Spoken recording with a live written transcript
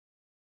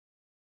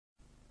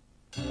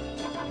Good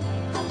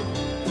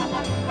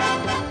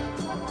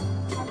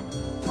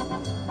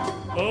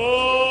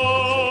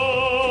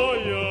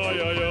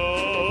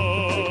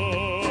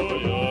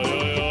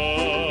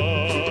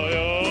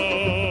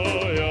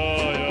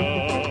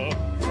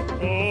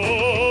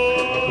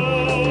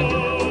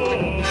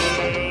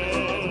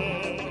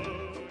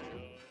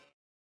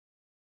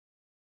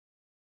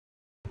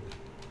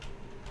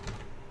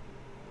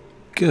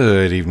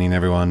evening,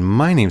 everyone.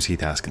 My name's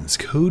Heath Haskins,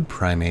 Code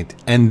Primate,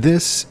 and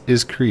this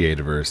is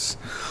Creativerse.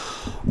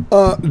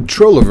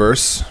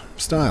 Trolliverse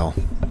style.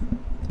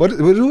 What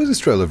is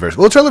Trolliverse?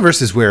 Well,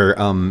 Trolliverse is where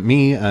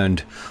me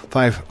and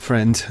 5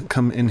 friends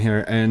come in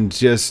here and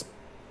just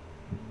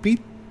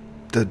beat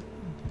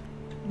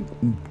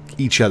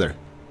each other.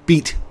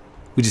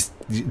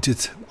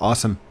 It's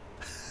awesome.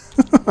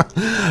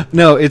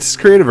 No, it's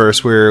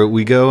Creativerse, where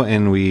we go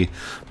and we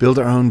build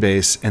our own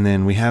base, and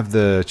then we have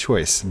the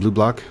choice. Blue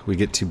block, we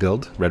get to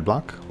build. Red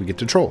block, we get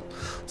to troll.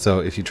 So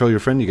if you troll your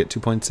friend, you get 2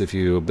 points. If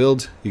you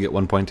build, you get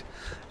 1 point.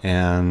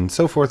 And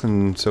so forth,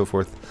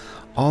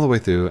 all the way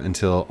through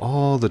until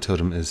all the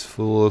totem is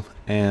full,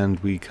 and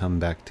we come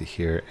back to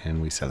here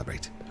and we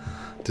celebrate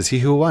to see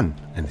who won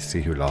and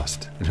see who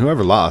lost. And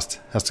whoever lost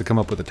has to come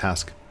up with a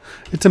task.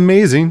 It's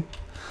amazing.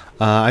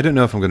 I don't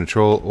know if I'm going to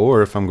troll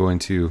or if I'm going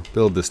to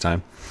build this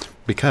time,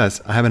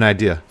 because I have an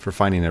idea for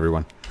finding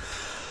everyone.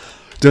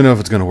 Don't know if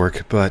it's going to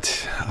work,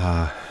 but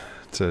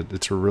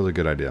it's a really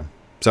good idea.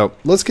 So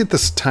let's get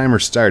this timer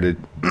started.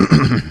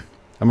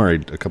 I'm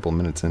already a couple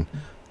minutes in.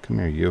 Come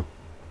here, you.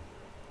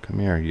 Come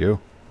here,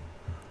 you.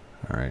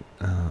 All right.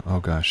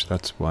 Oh gosh,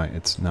 that's why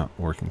it's not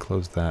working.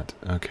 Close that.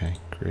 Okay,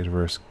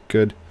 Creativerse.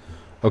 Good.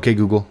 Okay,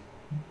 Google.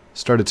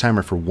 Start a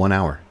timer for 1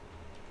 hour.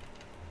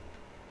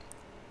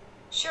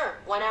 Sure,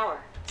 1 hour.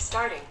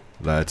 Starting.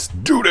 Let's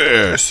do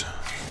this!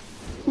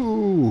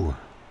 Ooh.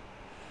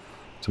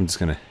 So I'm just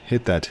going to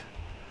hit that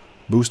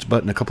boost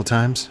button a couple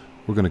times.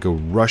 We're going to go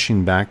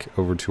rushing back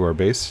over to our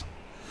base.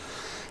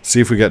 See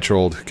if we got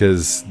trolled,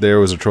 because there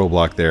was a troll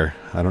block there.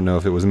 I don't know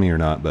if it was me or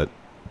not, but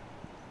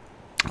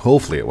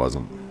hopefully it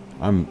wasn't.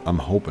 I'm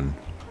hoping.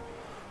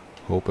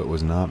 Hope it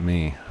was not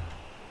me.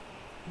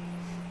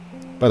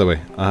 By the way,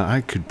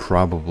 I could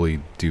probably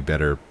do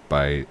better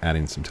by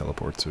adding some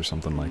teleports or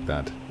something like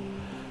that.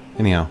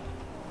 Anyhow,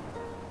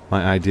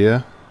 my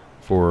idea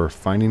for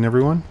finding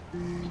everyone,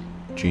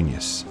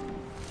 genius.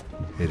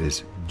 It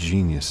is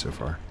genius so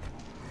far.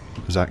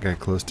 Was that guy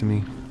close to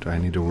me? Do I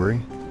need to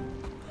worry?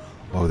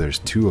 Oh, there's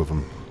 2 of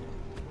them.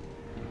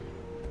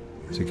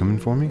 Is he coming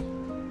for me?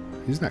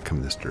 He's not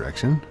coming this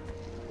direction.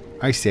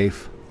 I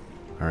safe.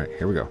 Alright,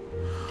 here we go.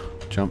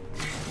 Jump.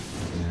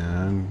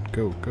 And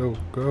go, go,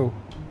 go.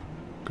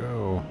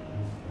 Go.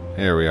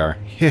 There we are.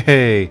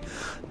 Yay!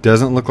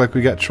 Doesn't look like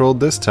we got trolled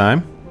this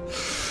time.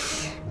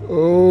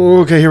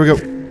 Okay, here we go.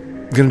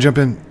 I'm gonna jump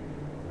in.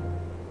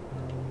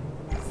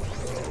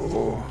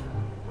 Oh.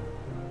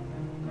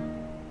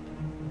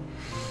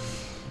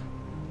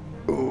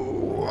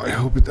 Oh, I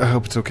hope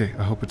it's okay.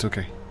 I hope it's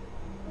okay.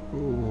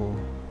 Oh.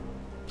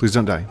 Please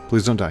don't die.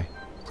 Please don't die.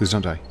 Please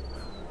don't die.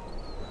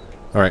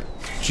 Alright.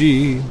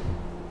 G.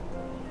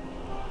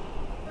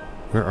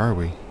 Where are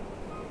we?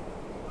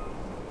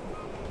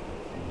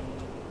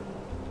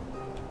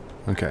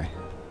 Okay.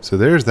 So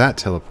there's that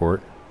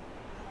teleport.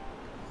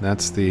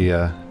 That's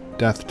the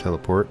death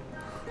teleport.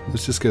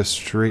 Let's just go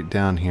straight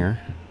down here.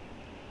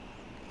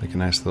 Like a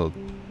nice little...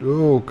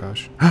 Oh,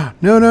 gosh.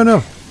 No, no,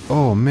 no!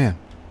 Oh, man.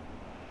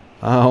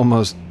 I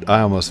almost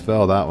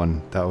fell that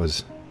one. That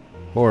was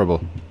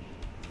horrible.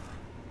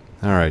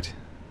 Alright.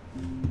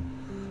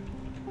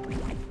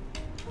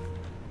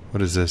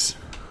 What is this?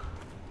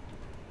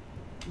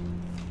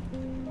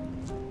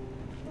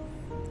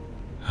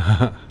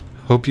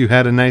 Hope you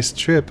had a nice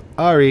trip,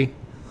 Ari.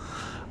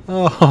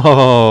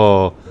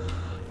 Oh...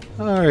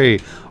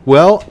 Alright,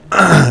 well,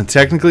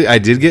 technically I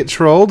did get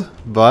trolled,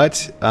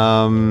 but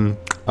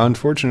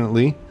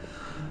unfortunately,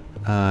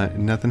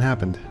 nothing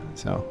happened.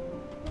 So,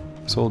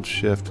 let's hold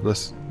shift.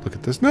 Let's look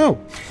at this. No!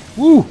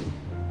 Woo!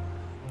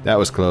 That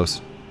was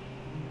close.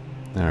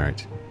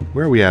 Alright,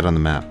 where are we at on the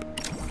map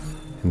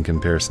in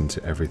comparison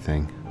to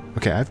everything?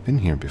 Okay, I've been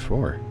here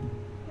before.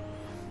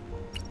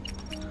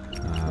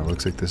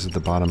 Looks like this is the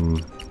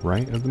bottom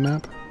right of the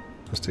map.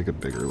 Let's take a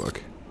bigger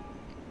look.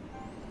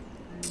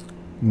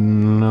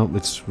 No,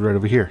 it's right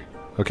over here.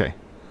 Okay.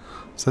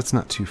 So that's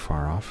not too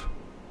far off.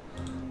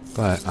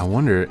 But I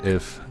wonder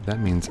if that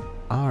means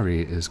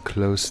Ari is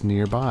close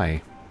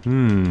nearby.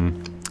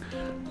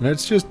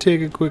 Let's just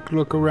take a quick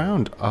look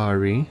around,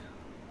 Ari.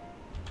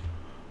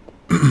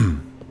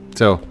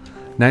 So,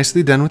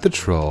 nicely done with the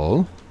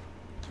troll.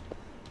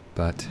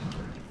 But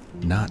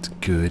not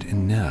good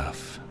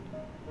enough.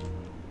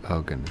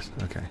 Oh goodness,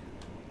 okay.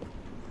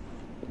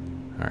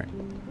 Alright.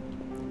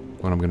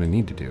 What I'm going to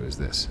need to do is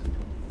this.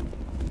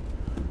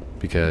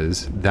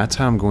 Because that's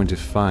how I'm going to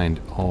find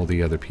all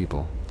the other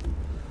people.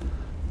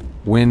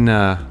 When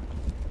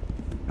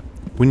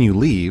you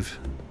leave,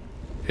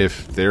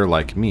 if they're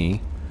like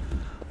me,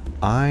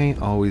 I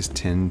always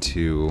tend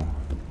to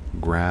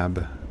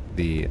grab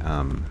the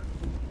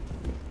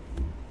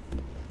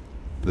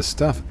the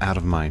stuff out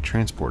of my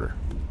transporter,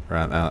 or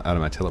out of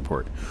my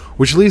teleport,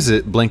 which leaves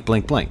it blank,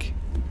 blank, blank,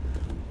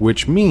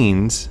 which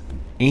means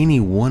any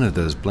one of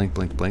those blank,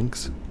 blank,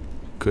 blanks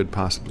could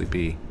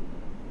possibly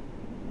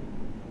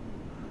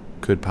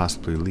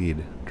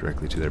lead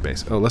directly to their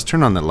base. Oh, let's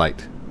turn on the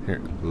light.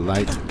 Here,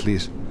 light,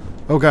 please.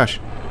 Oh gosh,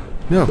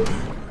 no,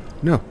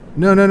 no,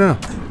 no, no, no.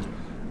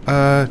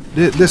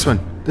 This one,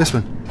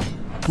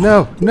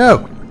 no,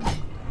 no.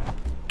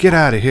 Get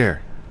out of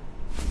here.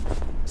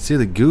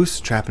 Silly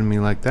goose, trapping me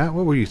like that.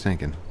 What were you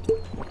thinking?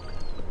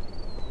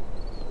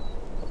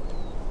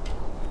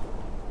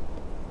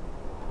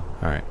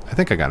 Alright, I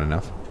think I got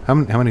enough. How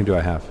many do I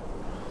have?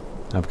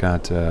 I've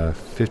got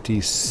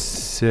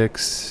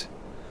 56.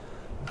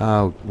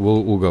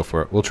 We'll go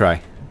for it. We'll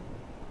try.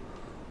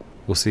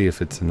 We'll see if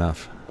it's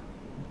enough.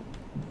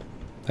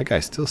 That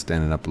guy's still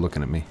standing up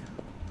looking at me.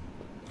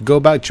 Go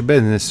about your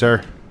business,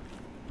 sir.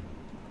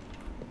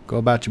 Go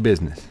about your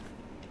business.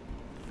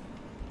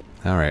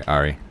 Alright,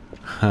 Ari.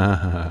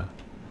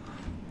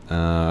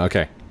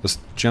 Okay, let's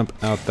jump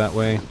out that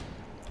way.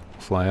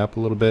 Fly up a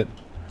little bit.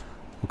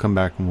 We'll come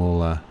back and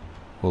we'll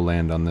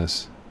land on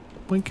this.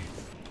 Blink.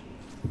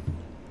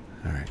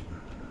 Alright,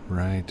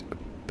 right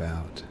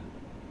about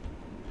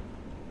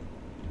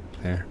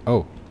there.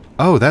 Oh,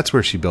 that's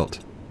where she built.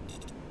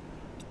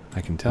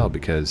 I can tell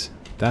because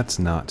that's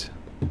not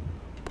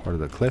part of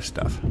the cliff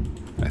stuff,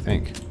 I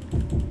think.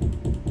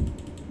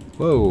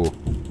 Whoa.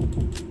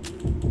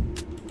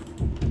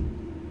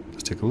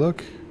 Let's take a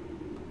look.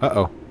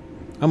 Uh-oh.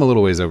 I'm a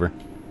little ways over.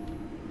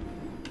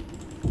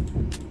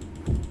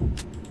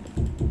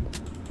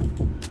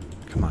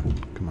 Come on,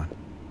 come on.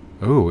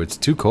 Oh, it's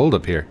too cold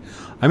up here.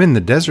 I'm in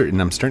the desert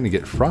and I'm starting to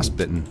get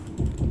frostbitten.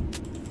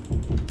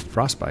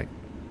 Frostbite.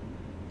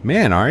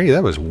 Man, Ari,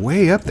 that was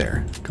way up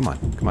there. Come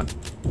on, come on.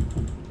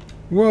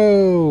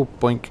 Whoa,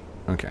 boink.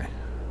 Okay.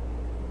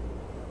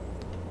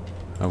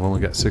 I've only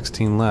got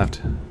 16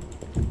 left.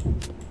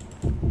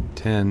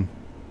 10.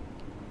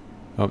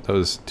 Oh, that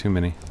was too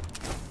many.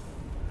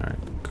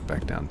 Alright, go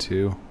back down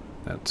 2.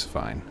 That's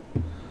fine.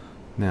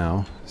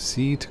 Now,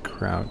 C to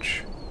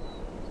crouch.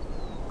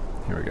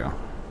 Here we go.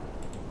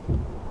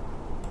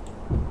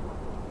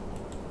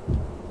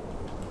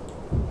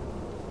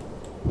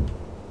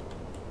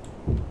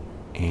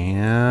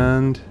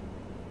 And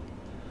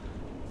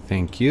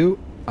thank you.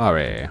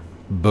 Alright.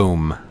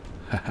 Boom.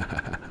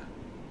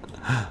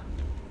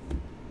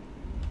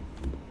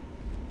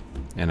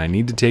 And I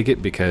need to take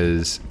it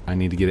because I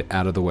need to get it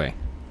out of the way.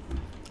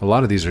 A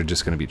lot of these are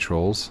just going to be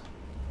trolls.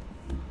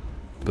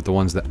 But the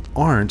ones that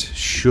aren't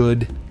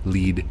should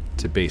lead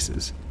to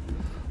bases.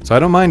 So I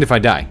don't mind if I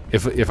die.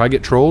 If I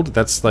get trolled,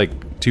 that's like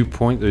 2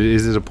 points.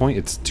 Is it a point?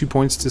 It's 2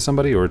 points to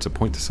somebody, or it's a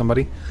point to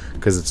somebody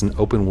because it's an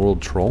open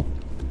world troll.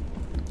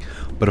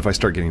 But if I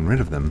start getting rid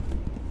of them,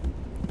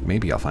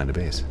 maybe I'll find a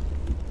base.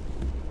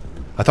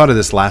 I thought of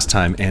this last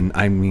time, and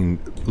I mean,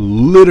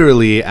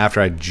 literally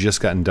after I'd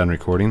just gotten done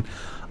recording,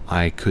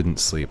 I couldn't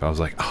sleep. I was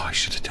like, oh, I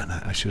should have done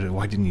that.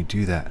 Why didn't you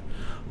do that?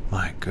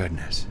 My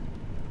goodness.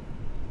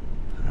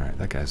 Alright,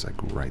 that guy's like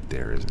right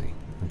there, isn't he?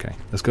 Okay,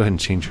 let's go ahead and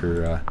change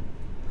her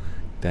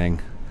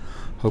thing.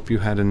 Hope you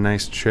had a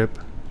nice trip.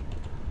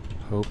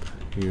 Hope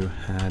you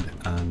had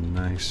a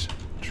nice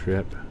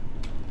trip.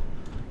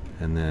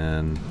 And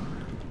then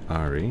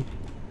Ari.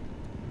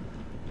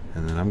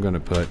 And then I'm going to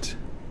put...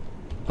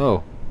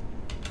 Oh.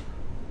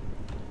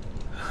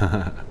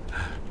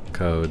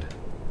 Code.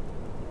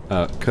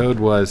 Code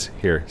was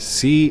here.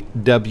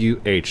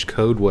 CWH.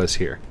 Code was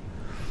here.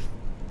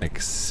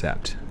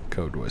 Except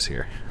code was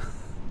here.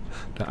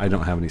 I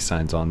don't have any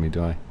signs on me,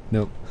 do I?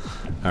 Nope.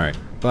 Alright.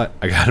 But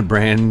I got a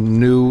brand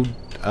new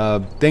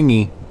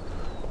thingy.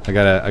 I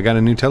got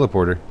a new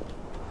teleporter.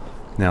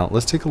 Now,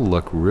 let's take a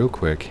look real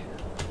quick.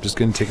 I'm just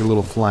going to take a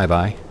little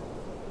flyby.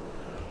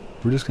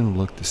 We're just going to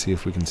look to see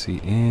if we can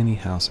see any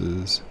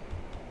houses.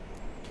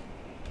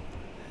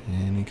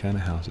 Any kind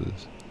of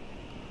houses.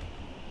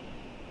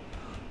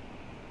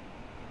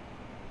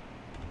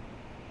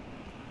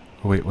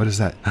 Oh wait, what is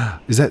that?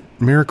 Is that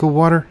miracle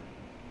water?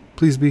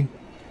 Please be.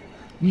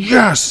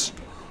 Yes!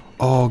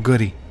 Oh,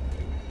 goody.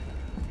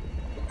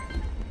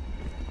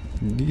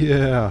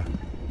 Yeah.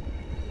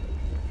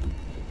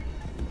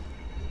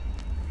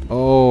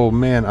 Oh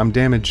man, I'm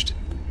damaged.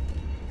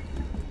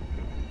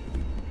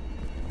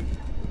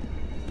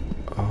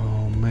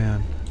 Oh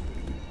man.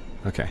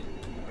 Okay.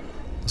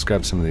 Let's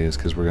grab some of these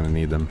because we're going to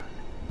need them.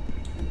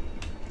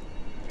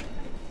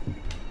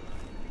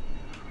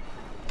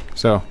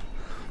 So,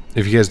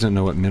 if you guys don't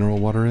know what mineral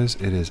water is,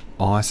 it is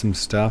awesome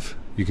stuff.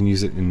 You can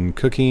use it in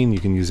cooking, you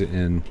can use it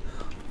in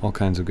all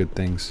kinds of good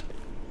things.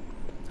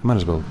 I might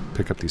as well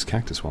pick up these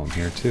cactus while I'm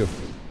here too.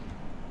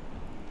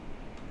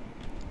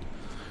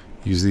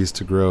 Use these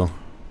to grow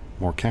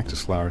more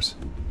cactus flowers.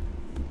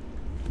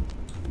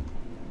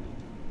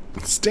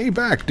 Stay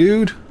back,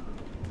 dude!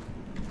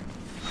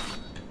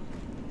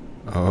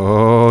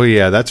 Oh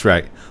yeah, that's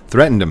right.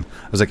 Threatened him.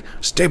 I was like,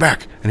 stay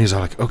back! And he's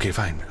all like, okay,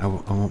 fine, I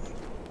won't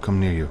come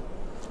near you.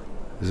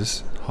 Is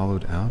this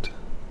hollowed out?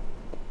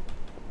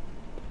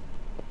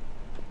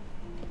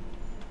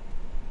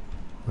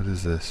 What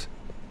is this?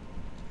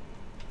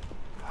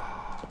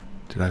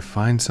 Did I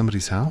find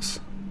somebody's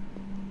house?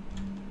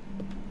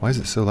 Why is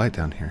it so light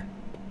down here?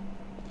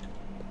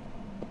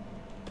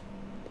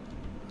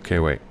 Okay,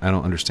 wait. I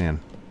don't understand.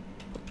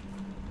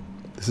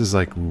 This is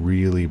like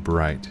really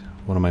bright.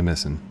 What am I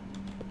missing?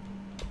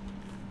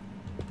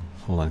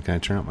 Hold on. Can I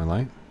turn up my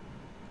light?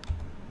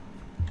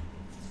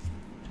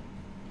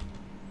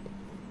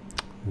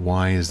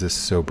 Why is this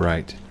so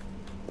bright?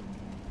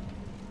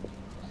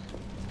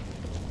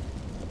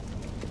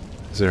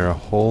 Is there a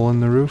hole in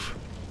the roof?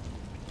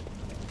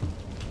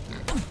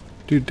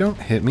 Dude, don't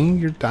hit me.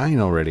 You're dying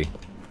already.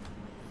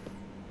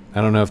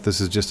 I don't know if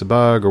this is just a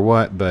bug or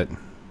what, but... Alright,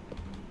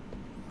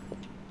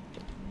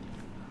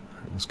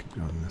 let's keep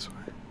going this way.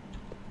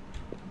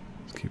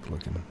 Let's keep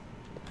looking.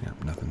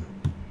 Yep, nothing.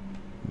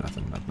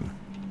 Nothing.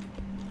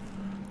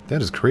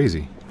 That is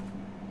crazy.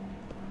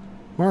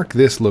 Mark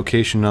this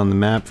location on the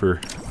map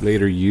for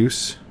later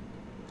use.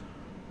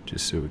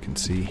 Just so we can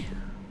see.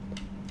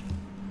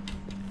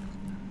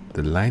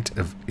 The light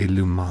of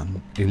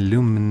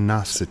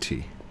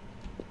illuminosity.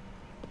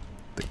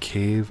 The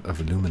cave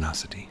of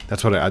luminosity.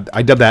 That's what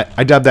I dubbed that.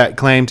 I dubbed that.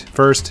 Claimed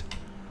first.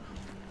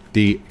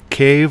 The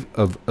cave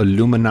of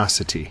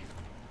luminosity.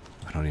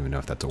 I don't even know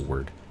if that's a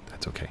word.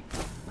 That's okay.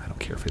 I don't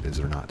care if it is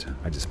or not.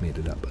 I just made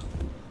it up.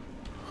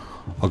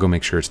 I'll go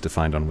make sure it's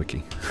defined on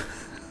Wiki.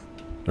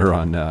 Or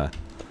on, yeah,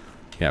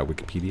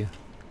 Wikipedia.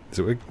 Is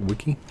it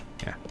Wiki?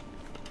 Yeah.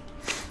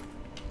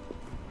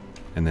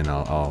 And then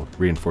I'll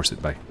reinforce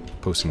it by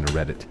posting to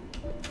Reddit.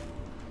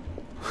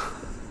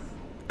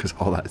 Because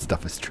all that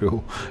stuff is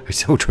true.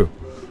 It's so true.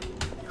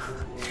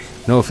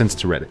 No offense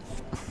to Reddit.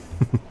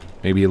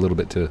 Maybe a little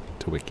bit to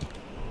Wiki.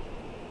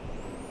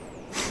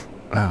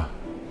 Oh.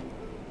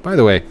 By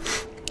the way,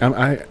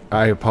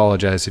 I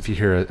apologize if you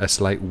hear a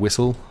slight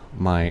whistle.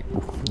 My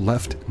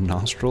left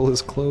nostril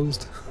is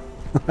closed.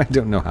 I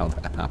don't know how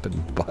that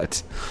happened,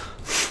 but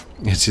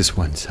it's just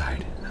one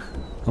side.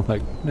 I'm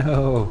like,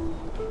 no.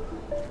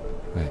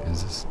 Wait,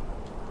 is this...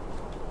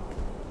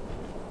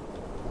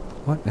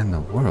 What in the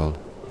world?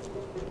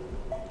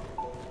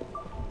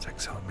 It's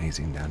like so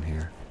amazing down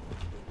here.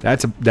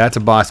 That's a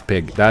boss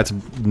pig. That's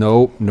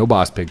no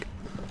boss pig.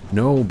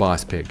 No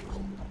boss pig.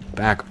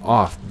 Back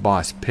off,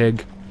 boss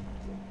pig.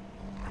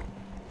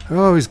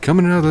 Oh, he's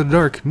coming out of the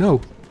dark.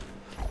 No.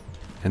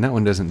 And that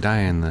one doesn't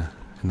die in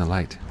the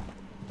light.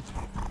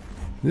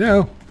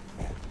 No.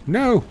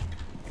 No.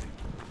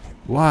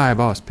 Why,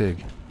 boss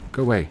pig?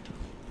 Go away.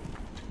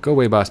 Go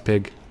away, boss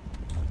pig.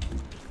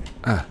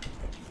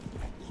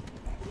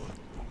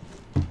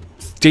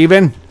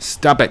 Steven,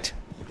 stop it.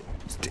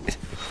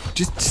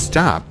 Just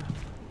stop.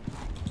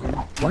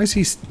 Why is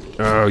he...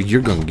 Oh,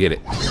 you're gonna get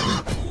it.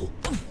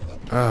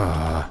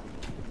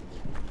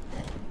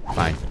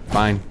 Fine,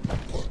 fine.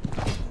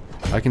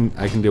 I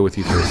can deal with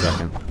you for a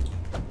second.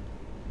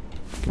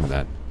 Give me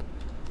that.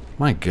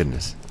 My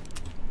goodness.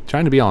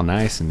 Trying to be all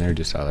nice and they're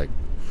just all like...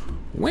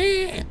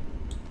 Wah!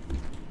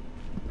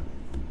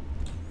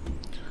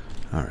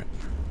 Alright.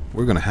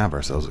 We're gonna have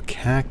ourselves a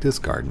cactus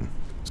garden.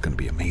 It's gonna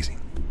be amazing.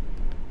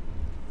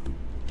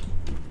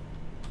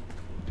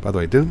 By the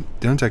way, can't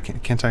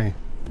I?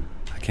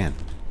 I can.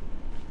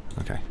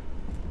 Okay.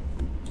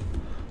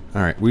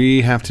 Alright,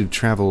 we have to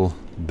travel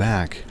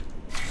back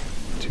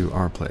to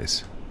our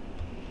place.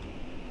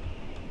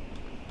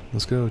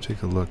 Let's go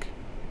take a look.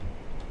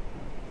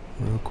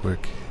 Real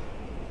quick.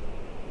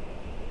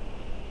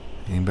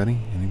 Anybody?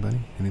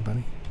 Anybody?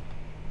 Anybody?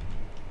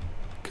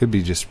 Could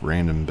be just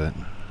random, but...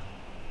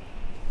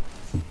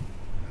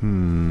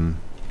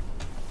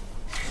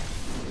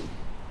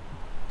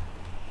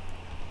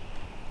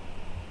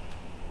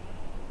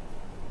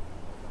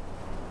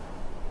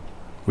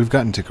 We've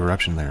gotten to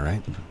corruption there,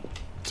 right?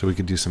 So we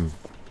could do some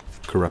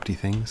corrupty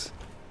things.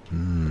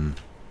 There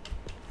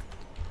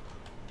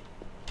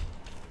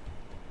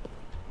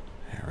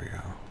we go.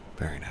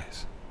 Very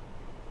nice.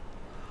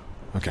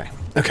 Okay.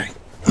 Okay.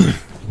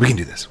 We can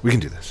do this. We can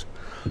do this.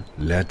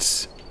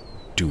 Let's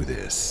do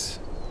this.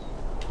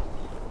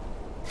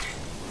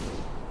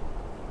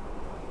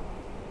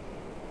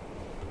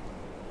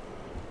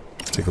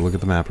 Let's take a look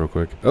at the map real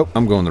quick. Oh,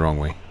 I'm going the wrong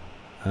way.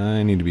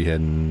 I need to be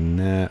heading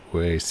that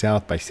way,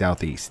 south by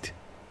southeast.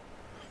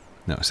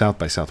 No, south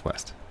by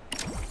southwest.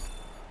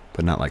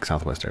 But not like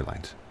Southwest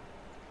Airlines.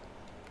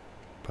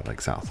 But like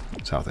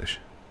southish.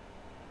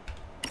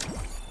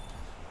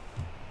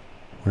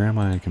 Where am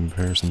I in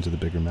comparison to the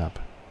bigger map?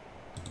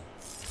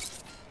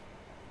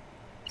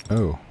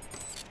 Oh.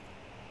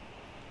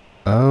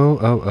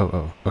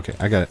 Oh. Okay,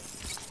 I got it.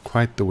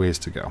 Quite the ways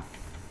to go.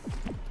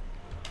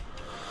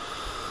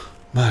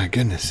 My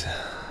goodness.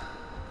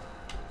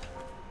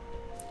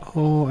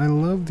 Oh, I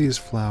love these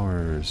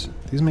flowers.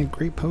 These make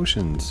great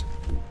potions.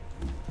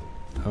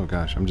 Oh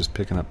gosh, I'm just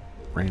picking up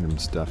random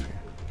stuff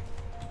here.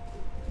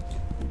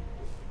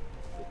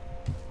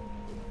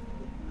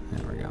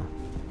 There we go.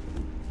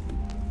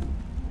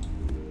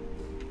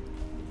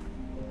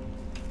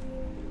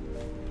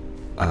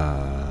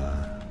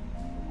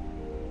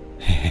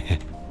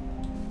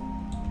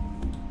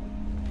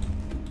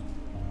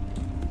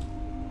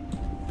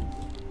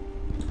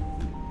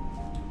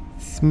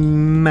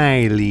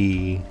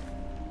 Smiley.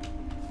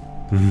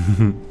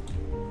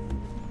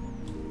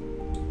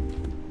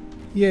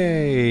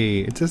 Yay!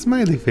 It's a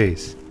smiley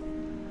face.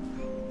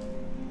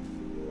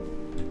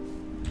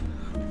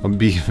 What would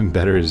be even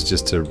better is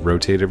just to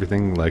rotate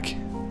everything, like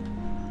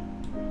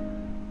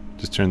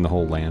just turn the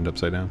whole land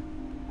upside down.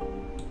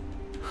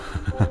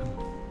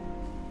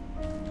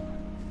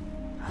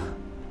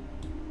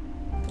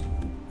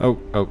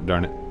 Oh,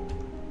 darn it.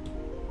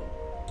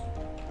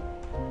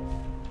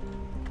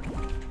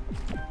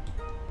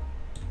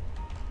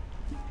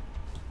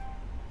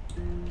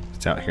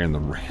 It's out here in the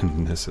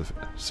randomness of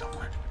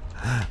somewhere.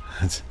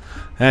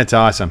 That's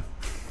awesome.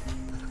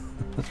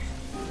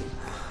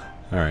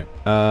 Alright,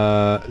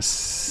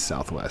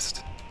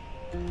 southwest.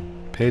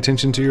 Pay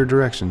attention to your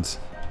directions.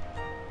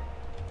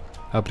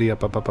 Uppity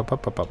up, up, up, up,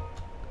 up, up, up.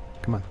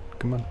 Come on,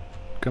 come on,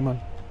 come on,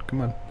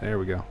 come on. There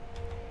we go.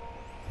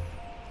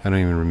 I don't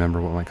even remember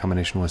what my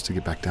combination was to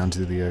get back down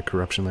to the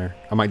corruption layer.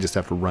 I might just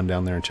have to run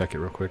down there and check it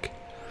real quick.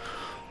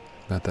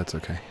 But that's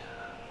okay.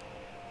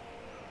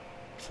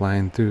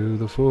 Flying through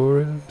the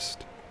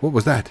forest. What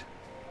was that?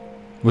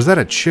 Was that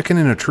a chicken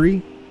in a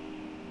tree?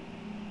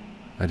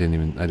 I didn't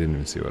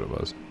even see what it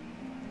was.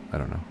 I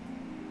don't know.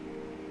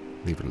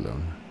 Leave it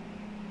alone.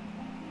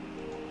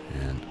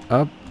 And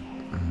up.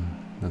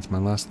 That's my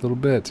last little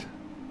bit.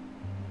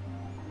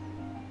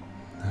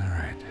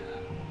 Alright.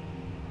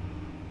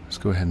 Let's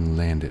go ahead and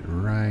land it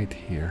right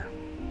here.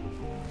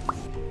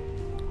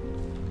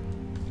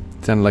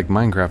 It sounded like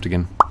Minecraft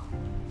again.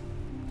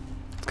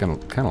 It's kind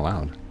of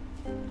loud.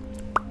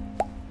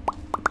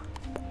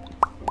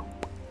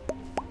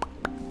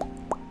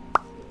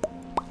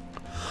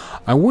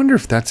 I wonder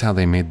if that's how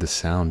they made the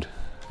sound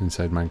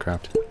inside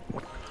Minecraft.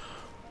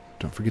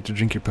 Don't forget to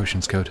drink your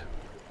potions, Code.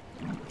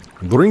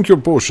 Drink your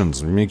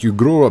potions, make you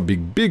grow up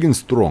big and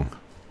strong.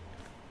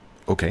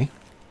 Okay.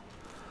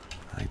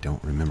 I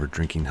don't remember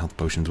drinking health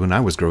potions when I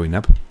was growing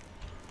up.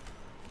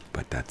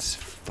 But that's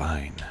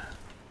fine.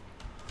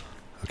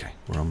 Okay,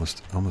 we're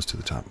almost to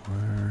the top.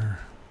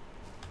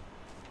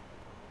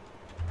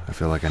 I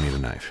feel like I need a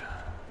knife.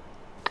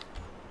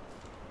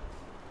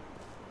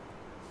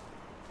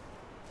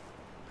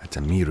 That's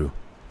a Miru.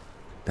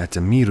 That's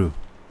a Miru.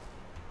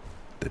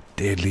 The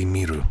deadly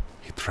Miru.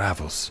 He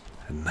travels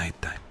at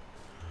nighttime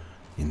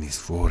in this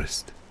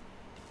forest,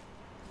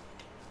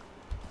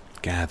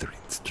 gathering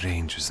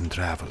strangers and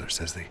travelers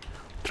as they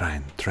try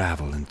and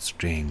travel and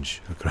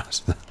strange across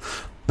the...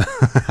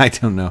 I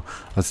don't know.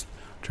 I was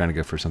trying to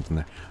go for something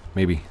there.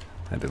 Maybe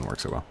that didn't work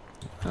so well.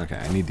 Okay,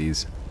 I need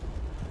these.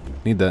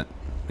 Need that.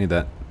 Need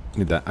that.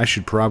 Need that. I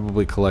should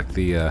probably collect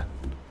the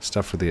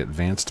stuff for the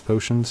advanced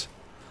potions.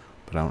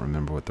 But I don't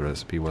remember what the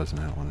recipe was, and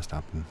I don't want to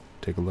stop and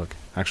take a look.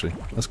 Actually,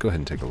 let's go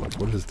ahead and take a look.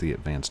 What is the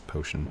advanced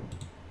potion?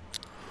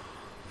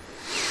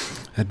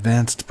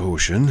 Advanced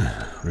potion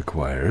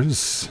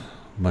requires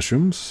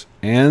mushrooms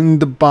and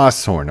the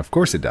boss horn. Of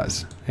course it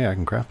does. Hey, I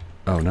can craft.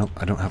 Oh, no,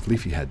 I don't have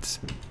leafy heads.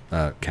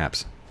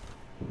 Caps.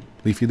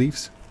 Leafy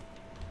leaves?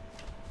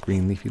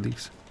 Green leafy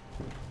leaves?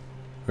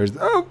 Where's the...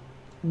 Oh!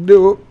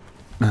 No!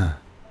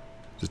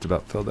 Just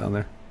about fell down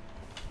there.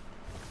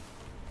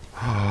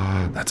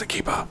 That's a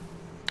keeper.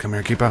 Come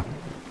here, keeper.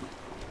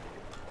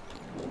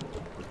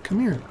 Come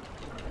here.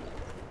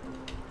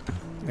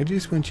 I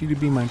just want you to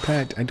be my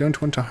pet. I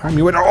don't want to harm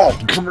you at all.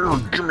 Come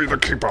here, give me the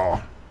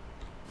keeper.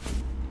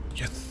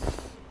 Yes.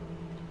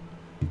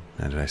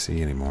 Now, did I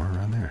see any more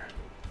around there?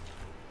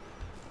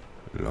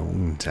 A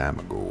long time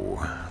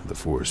ago, the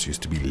forest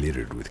used to be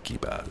littered with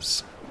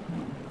keepers.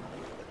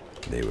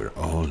 They were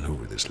all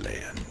over this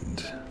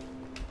land.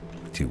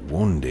 Till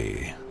one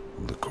day,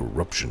 the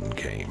corruption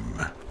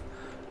came.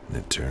 And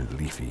it turned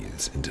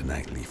leafies into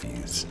night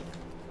leafies.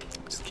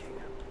 Just kidding.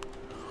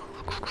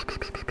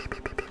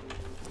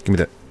 Give me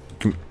that.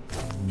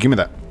 Give me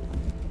that.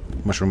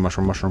 Mushroom,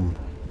 mushroom, mushroom.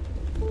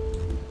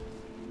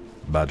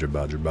 Badger,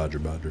 badger, badger,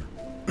 badger.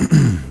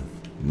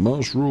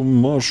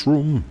 Mushroom,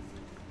 mushroom.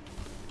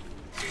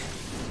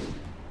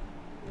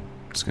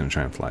 Just gonna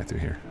try and fly through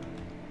here.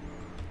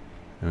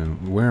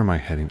 And where am I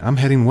heading? I'm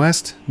heading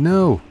west?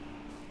 No.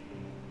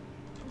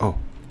 Oh,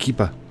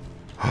 keeper.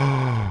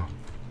 Oh.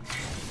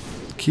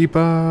 Keeper!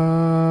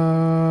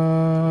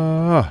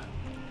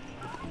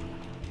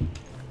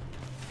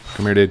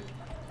 Come here, dude.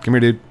 Come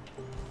here, dude.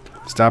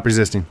 Stop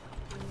resisting.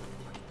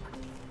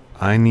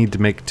 I need to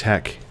make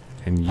tech,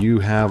 and you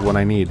have what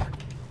I need.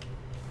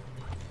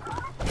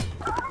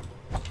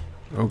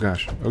 Oh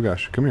gosh, oh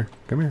gosh. Come here,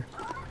 come here.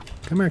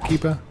 Come here,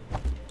 Keeper.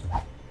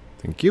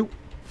 Thank you.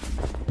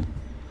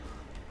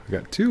 I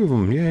got 2 of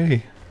them,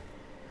 yay.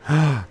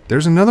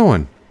 There's another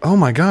one. Oh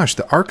my gosh,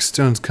 the arc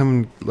stone's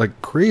coming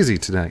like crazy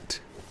tonight.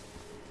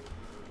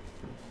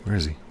 Where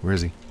is he? Where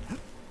is he?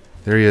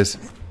 There he is.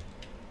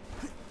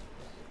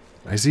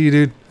 I see you,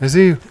 dude. I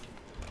see you.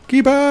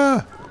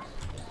 Keeper!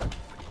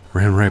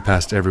 Ran right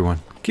past everyone.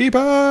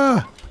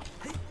 Keeper!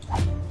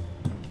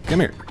 Come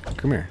here.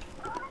 Come here.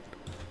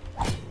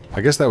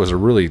 I guess that was a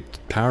really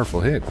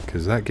powerful hit,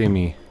 because that gave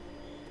me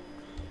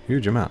a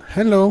huge amount.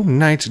 Hello,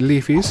 night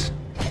leafies.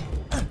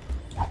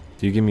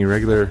 Do you give me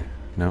regular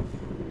Nope.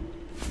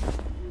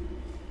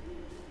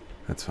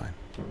 That's fine.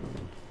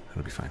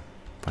 That'll be fine.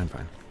 Fine,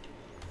 fine.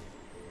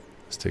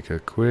 Let's take a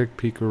quick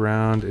peek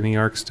around. Any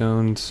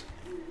arcstones?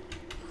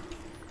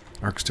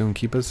 Arcstone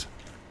keepas?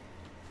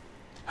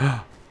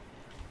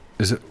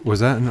 Was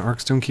that an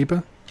arcstone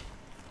keepa?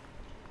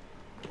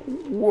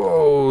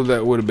 Whoa,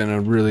 that would have been a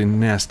really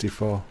nasty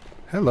fall.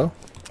 Hello.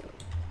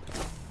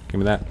 Give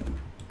me that.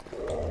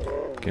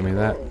 Give me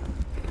that.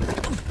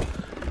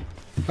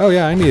 Oh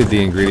yeah, I needed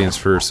the ingredients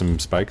for some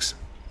spikes.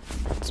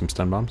 Some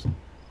stun bombs.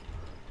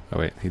 Oh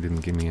wait, he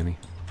didn't give me any.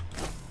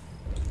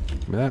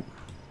 Give me that.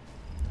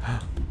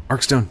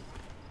 Arcstone.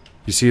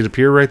 You see it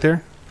appear right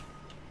there?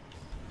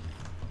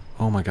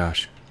 Oh my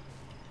gosh.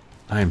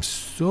 I am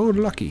so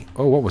lucky.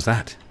 Oh, what was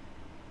that?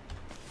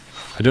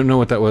 I don't know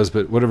what that was,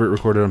 but whatever it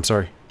recorded, I'm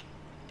sorry.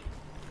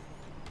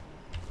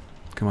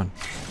 Come on.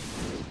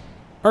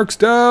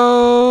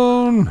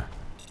 Arcstone!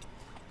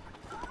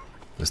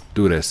 Let's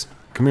do this.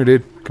 Come here,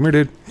 dude. Come here,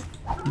 dude.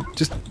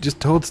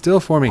 Just hold still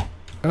for me.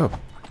 Oh.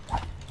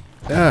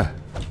 Ah.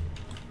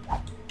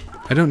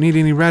 I don't need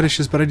any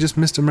radishes, but I just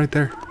missed them right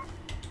there.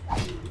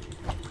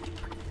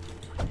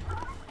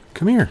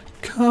 Come here.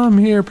 Come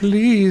here,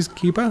 please,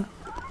 Keepa.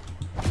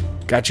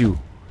 Got you.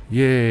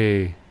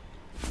 Yay.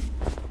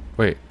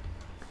 Wait.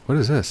 What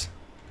is this?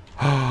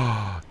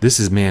 Oh, this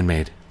is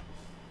man-made.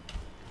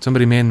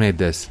 Somebody man-made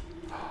this.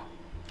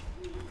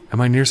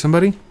 Am I near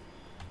somebody?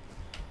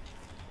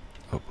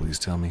 Oh, please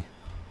tell me.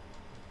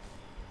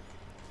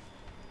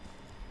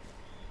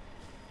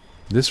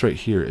 This right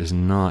here is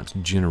not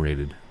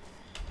generated.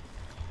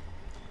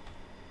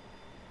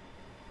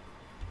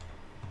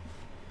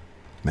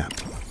 Map.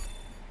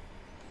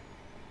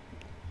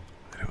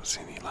 I don't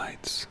see any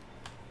lights.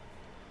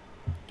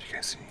 Do you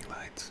guys see any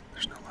lights?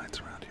 There's no lights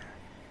around here.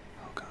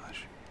 Oh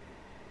gosh.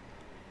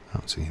 I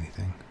don't see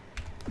anything.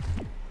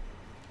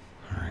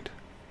 Alright.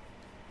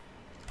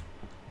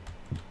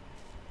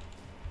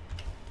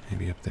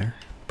 Maybe up there?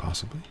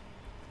 Possibly.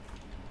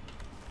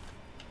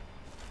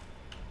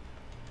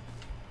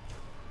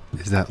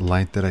 Is that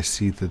light that I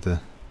see through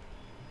the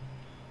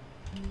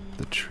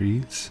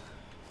trees?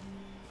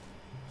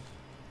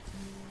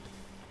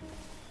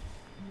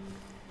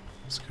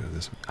 Let's go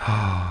this way.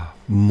 Ah,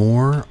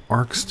 more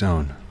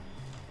arcstone.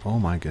 Oh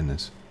my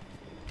goodness.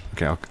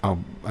 Okay,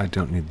 I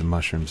don't need the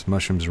mushrooms.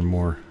 Mushrooms are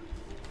more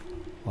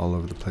all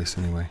over the place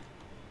anyway.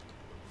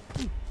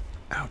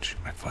 Ouch,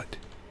 my foot.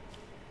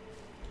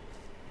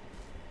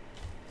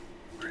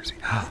 Where is he?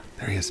 Ah,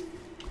 there he is.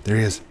 There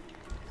he is.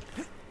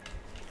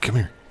 Come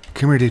here.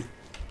 Come here, dude.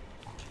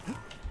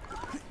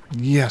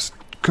 Yes.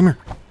 Come here.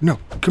 No,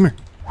 come here.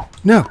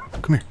 No,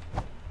 come here.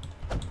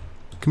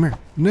 Come here.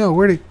 No,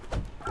 where'd he?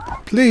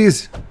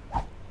 Please.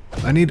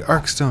 I need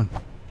arcstone.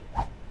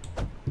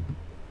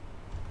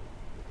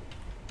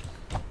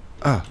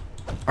 Oh.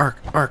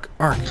 Arc.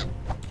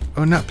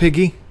 Oh, not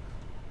piggy.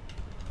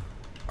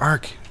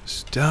 Arc.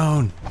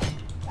 Stone.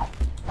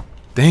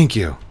 Thank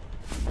you.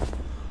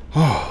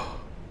 Oh.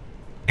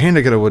 And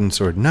I got a wooden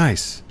sword.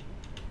 Nice.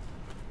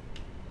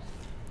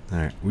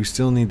 Alright, we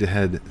still need to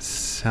head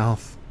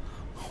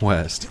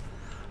southwest.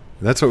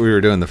 That's what we were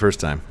doing the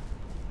first time.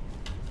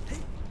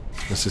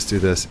 Let's just do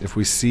this. If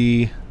we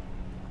see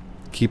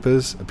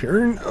keepas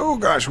appearing... Oh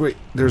gosh, wait.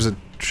 There's a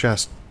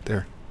chest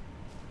there.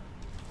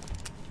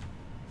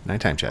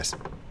 Nighttime chest.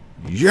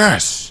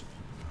 Yes!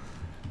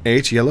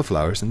 8 yellow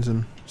flowers and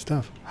some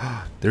stuff.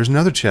 There's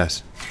another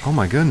chest. Oh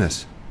my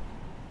goodness.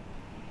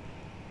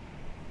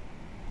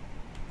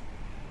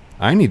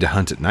 I need to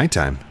hunt at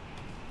nighttime.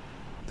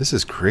 This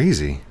is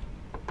crazy.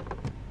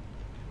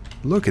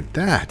 Look at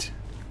that.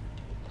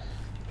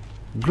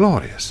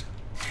 Glorious.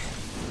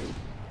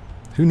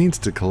 Who needs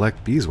to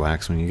collect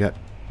beeswax when you got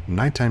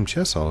nighttime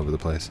chests all over the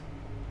place?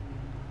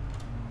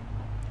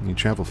 When you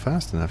travel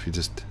fast enough, you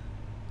just...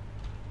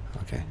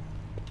 Okay.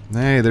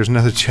 Hey, there's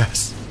another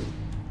chest.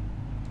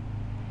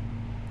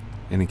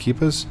 Any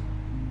keepas?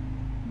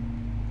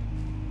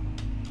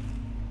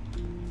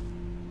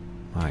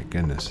 My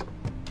goodness.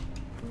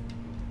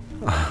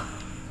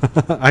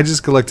 I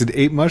just collected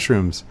 8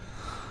 mushrooms.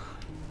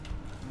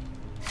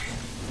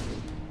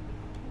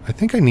 I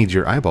think I need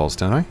your eyeballs,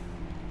 don't I?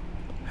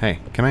 Hey,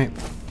 can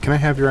I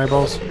have your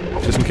eyeballs?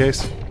 Just in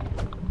case?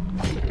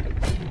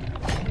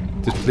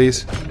 Just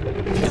please?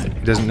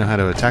 He doesn't know how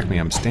to attack me.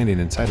 I'm standing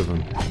inside of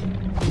him.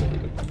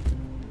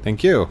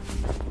 Thank you.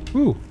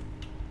 Woo.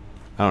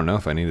 I don't know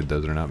if I needed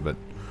those or not, but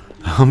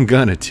I'm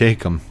gonna take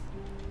them.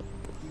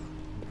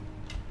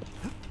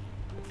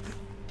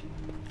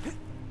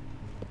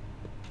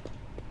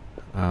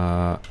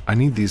 I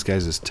need these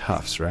guys as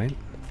toughs, right?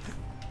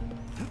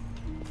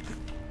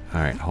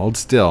 Alright, hold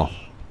still.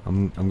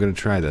 I'm gonna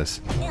try this.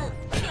 3,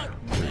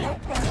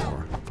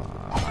 4,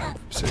 5,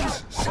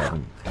 6,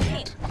 7,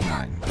 8,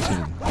 9,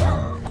 10.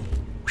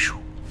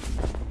 Whew.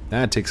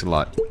 That takes a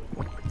lot.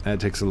 That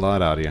takes a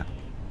lot out of you.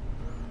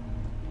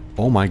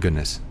 Oh my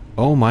goodness.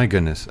 Oh my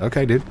goodness.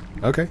 Okay, dude.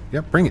 Okay,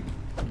 yep, bring it.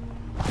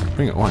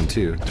 Bring it. 1,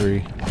 2,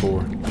 3,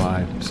 4,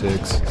 5,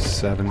 6,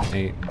 7,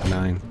 8,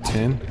 9,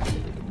 10.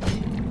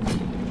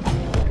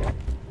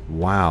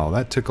 Wow,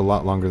 that took a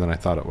lot longer than I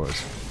thought it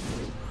was.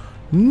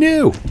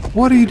 No!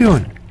 What are you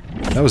doing?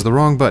 That was the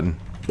wrong button.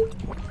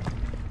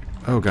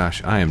 Oh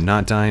gosh, I am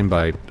not dying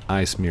by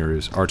ice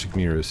mirrors, Arctic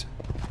mirrors.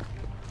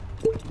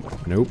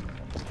 Nope.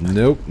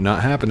 Nope,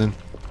 not happening.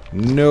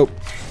 Nope.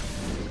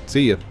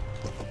 See ya.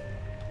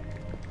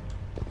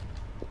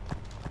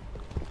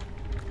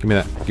 Give me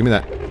that. Give me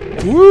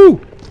that. Woo!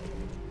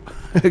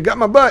 Got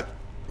my butt.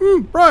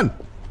 Run!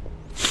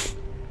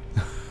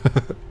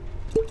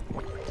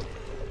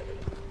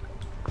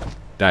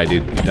 Die,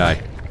 dude.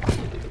 Die.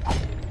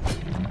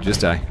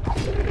 Just die.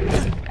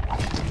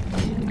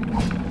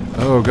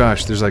 Oh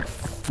gosh, there's like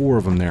 4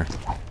 of them there.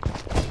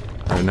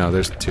 Or no,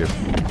 there's 2.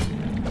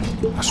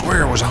 I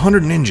swear it was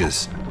 100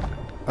 ninjas.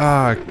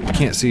 Ah, I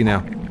can't see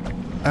now.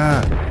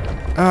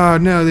 Ah,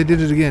 no, they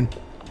did it again.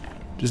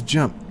 Just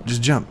jump.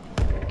 Just jump.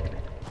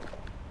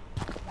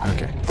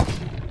 Okay.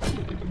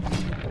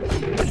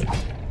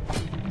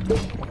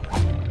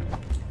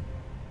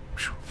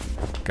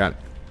 Got it.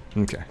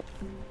 Okay.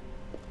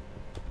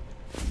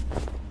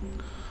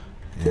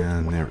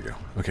 And there we go.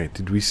 Okay,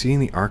 did we see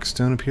any arc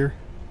stone up here?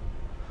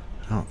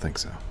 I don't think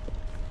so.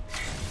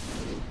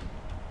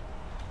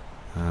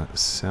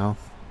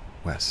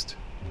 Southwest.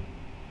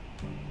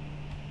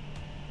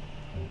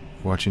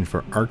 Watching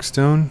for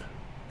arcstone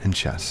and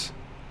chest.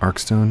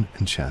 Arcstone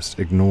and chest.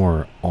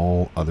 Ignore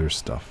all other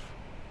stuff.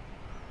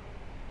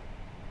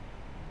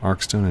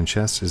 Arcstone and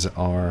chest is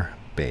our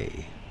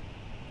bay.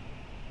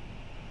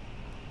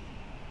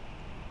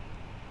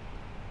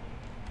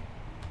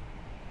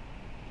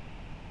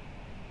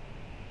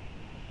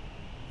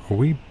 Are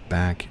we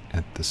back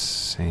at the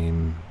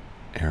same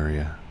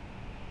area?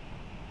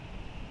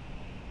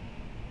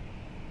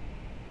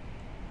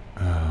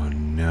 Oh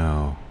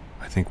no.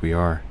 I think we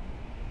are.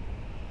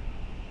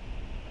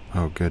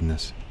 Oh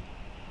goodness.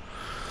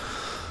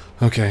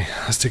 Okay,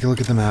 let's take a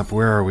look at the map.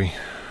 Where are we?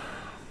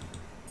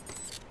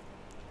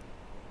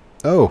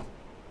 Oh.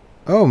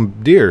 Oh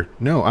dear.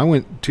 No, I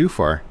went too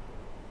far.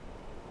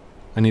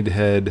 I need to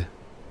head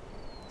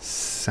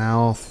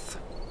southeast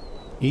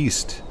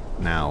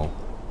now.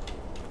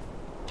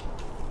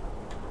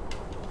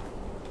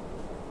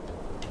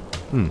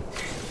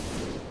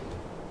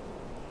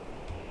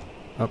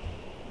 Up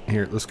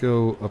here. Let's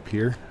go up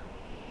here.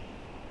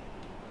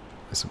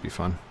 This will be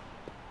fun.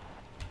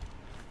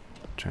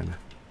 Trying to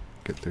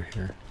get through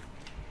here.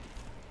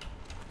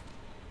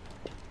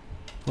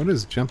 What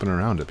is jumping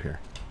around up here?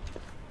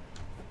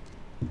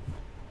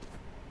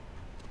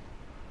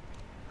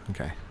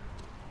 Okay.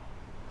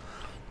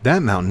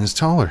 That mountain is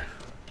taller.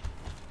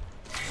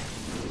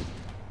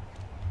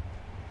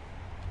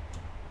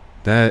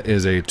 That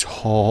is a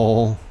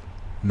tall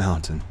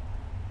mountain.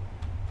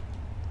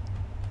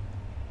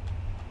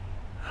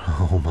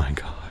 Oh my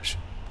gosh.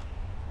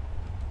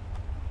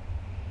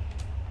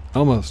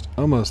 Almost,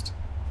 almost.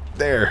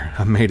 There,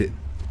 I made it.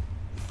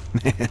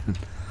 Man,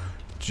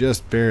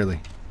 just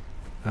barely.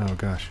 Oh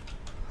gosh.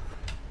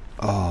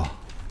 Oh.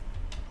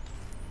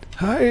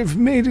 I've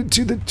made it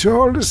to the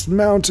tallest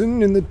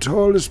mountain in the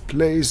tallest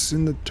place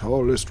in the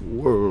tallest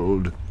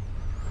world.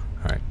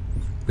 Alright,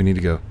 we need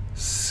to go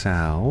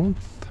south.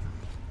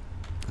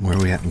 Where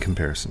are we at in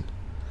comparison?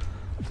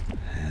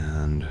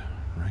 And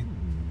right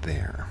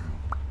there.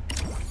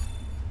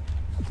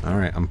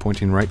 Alright, I'm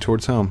pointing right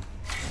towards home.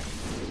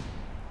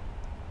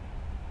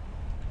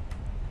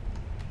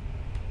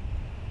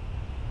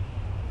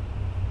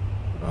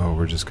 Oh,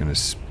 we're just gonna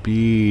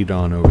speed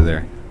on over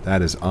there.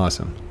 That is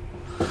awesome.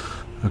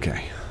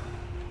 Okay.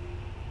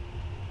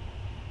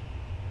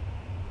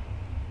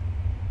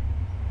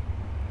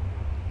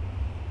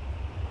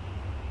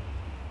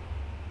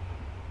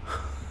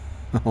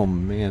 Oh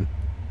man.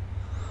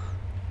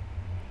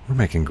 We're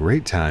making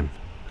great time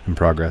in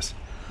progress.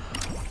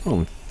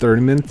 Oh,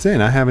 30 minutes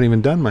in. I haven't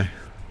even done my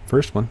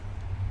first one.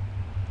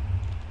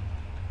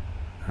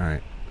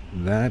 Alright.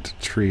 That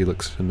tree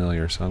looks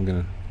familiar, so I'm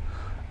going to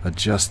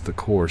adjust the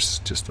course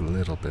just a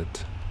little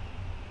bit.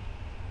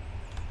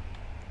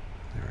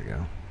 There we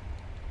go.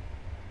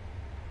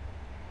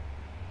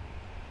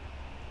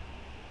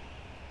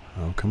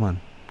 Oh, come on.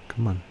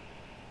 Come on.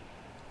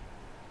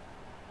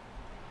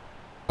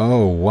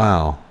 Oh,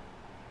 wow.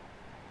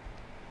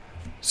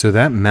 So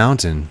that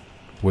mountain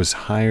was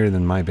higher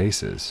than my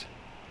base is.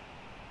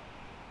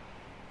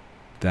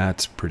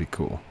 That's pretty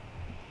cool.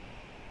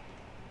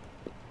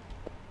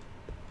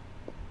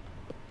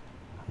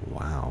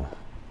 Wow.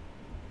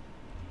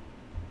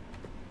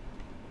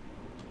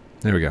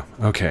 There we go.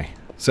 Okay.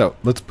 So,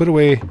 let's put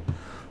away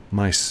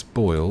my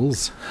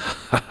spoils.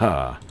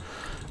 Haha.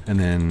 And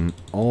then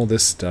all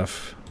this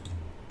stuff.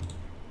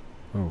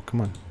 Oh,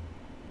 come on.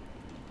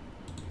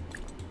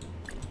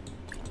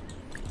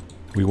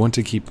 We want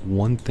to keep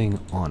one thing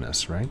on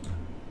us, right?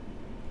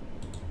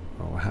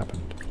 Oh, what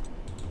happened?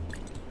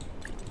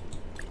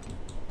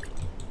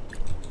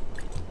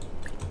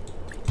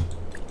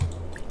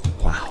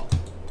 Wow.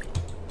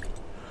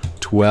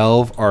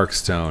 12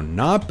 Arkstone.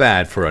 Not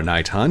bad for a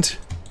night hunt.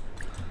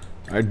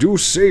 I do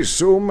say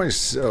so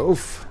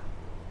myself.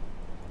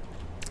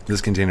 This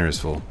container is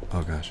full.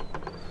 Oh gosh.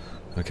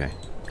 Okay,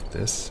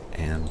 this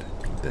and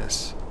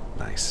this.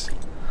 Nice.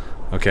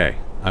 Okay,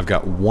 I've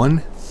got one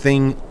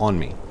thing on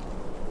me.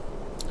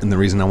 And the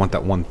reason I want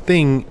that one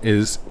thing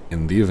is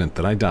in the event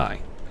that I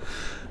die.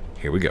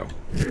 Here we go.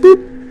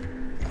 Boop.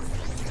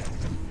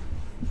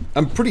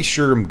 I'm pretty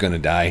sure I'm gonna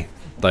die.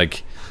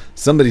 Like,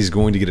 somebody's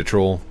going to get a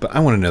troll, but I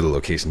want to know the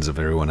locations of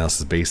everyone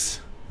else's base.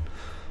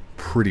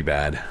 Pretty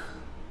bad.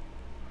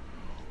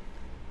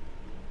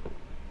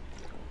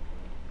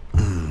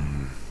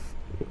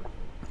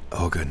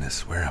 Oh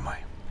goodness, where am I?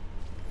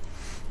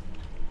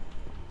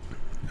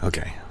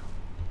 Okay.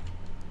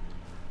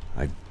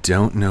 I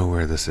don't know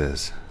where this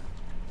is,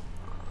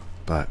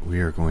 but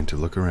we are going to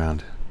look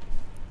around.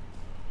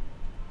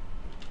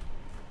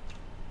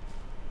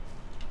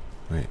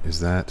 Wait, is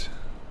that...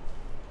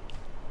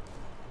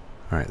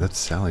 Alright, that's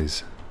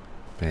Sally's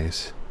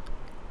base.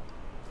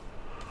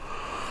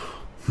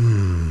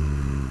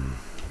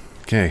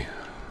 Okay.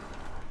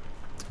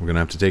 We're gonna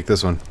have to take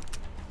this one.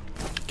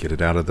 Get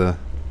it out of the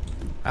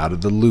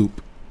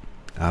loop.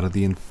 Out of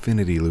the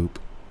infinity loop.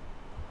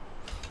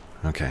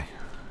 Okay.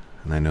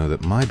 And I know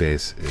that my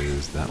base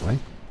is that way.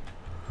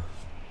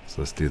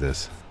 So let's do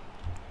this.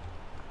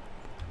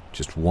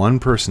 Just one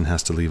person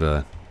has to leave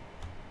a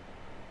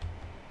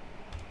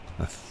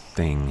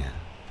thing.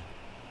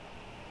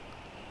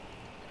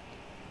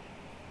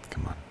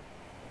 Come on.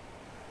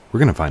 We're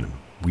going to find him.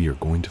 We are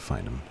going to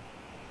find him.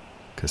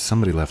 Because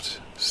somebody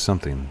left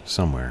something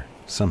somewhere,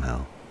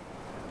 somehow,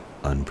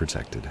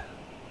 unprotected.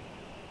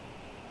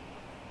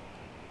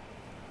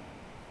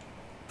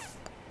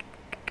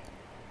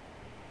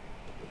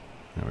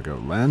 There we go.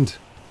 Land.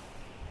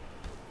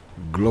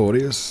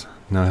 Glorious.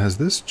 Now, has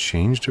this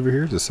changed over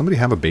here? Does somebody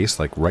have a base,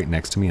 like, right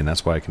next to me, and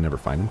that's why I can never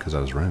find him? Because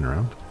I was running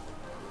around?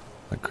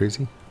 Like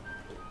crazy?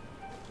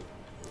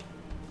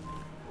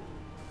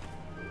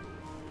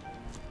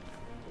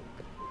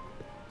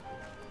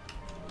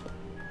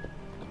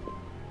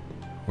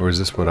 Or is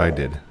this what I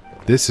did?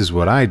 This is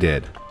what I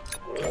did.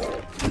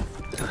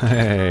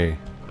 Hey.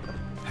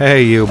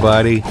 Hey, you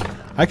buddy.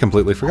 I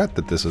completely forgot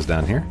that this was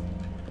down here.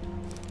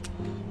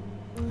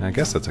 I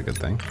guess that's a good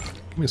thing.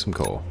 Give me some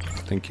coal.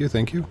 Thank you,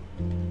 thank you.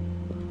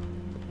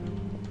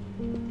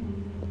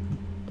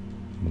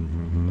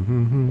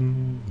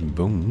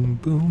 Boom,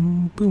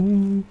 boom,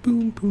 boom,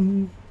 boom,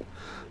 boom.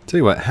 Tell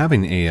you what,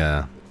 having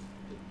a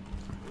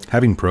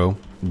having Pro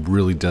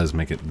really does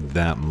make it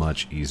that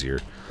much easier.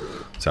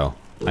 So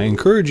I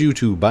encourage you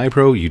to buy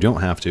Pro. You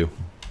don't have to.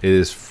 It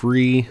is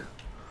free.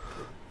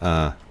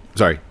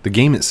 Sorry, the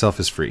game itself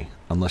is free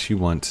unless you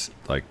want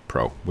like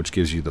Pro, which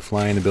gives you the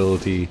flying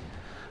ability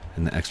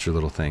and the extra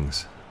little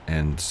things.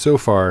 And so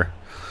far,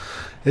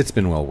 it's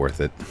been well worth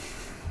it.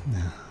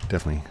 Yeah,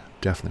 definitely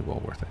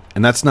well worth it.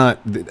 And that's not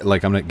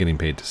like I'm not getting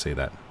paid to say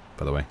that,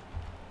 by the way.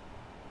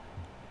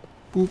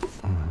 Boop.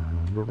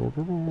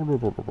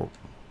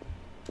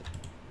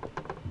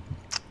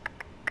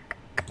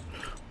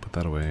 Put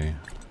that away.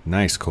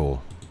 Nice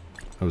coal.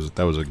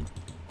 That was a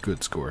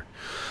good score.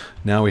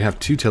 Now we have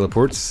 2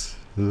 teleports.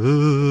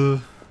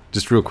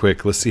 Just real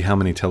quick, let's see how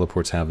many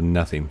teleports have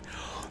nothing.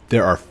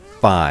 There are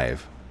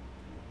 5.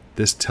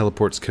 This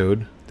teleports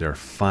code. There are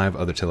 5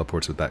 other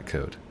teleports with that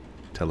code.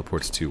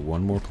 Teleports to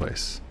one more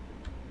place.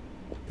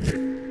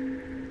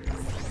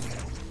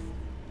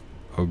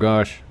 Oh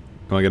gosh.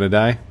 Am I gonna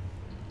die?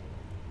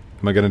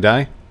 Am I gonna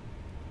die?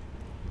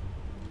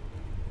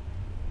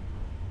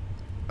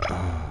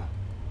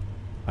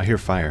 I hear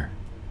fire.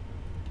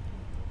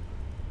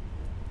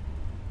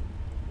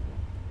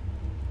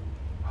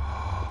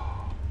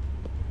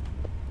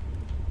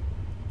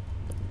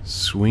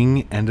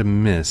 Swing and a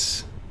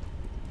miss.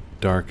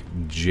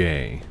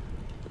 DarkJ.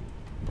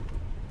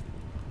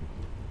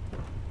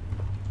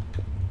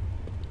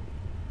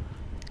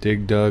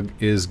 DigDug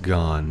is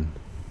gone.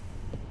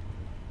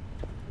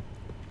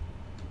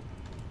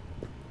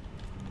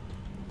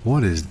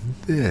 What is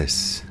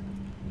this?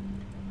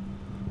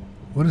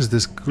 What is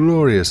this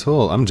glorious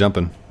hole? I'm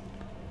jumping.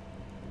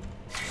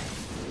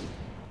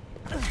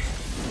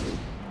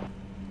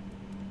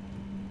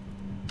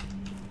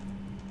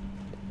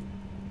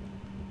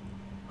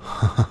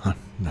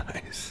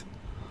 Nice.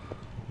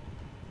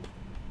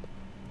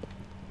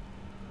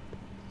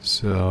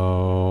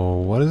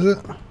 So, what is it?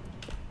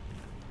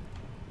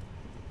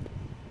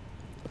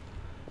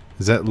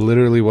 Is that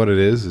literally what it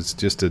is? It's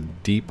just a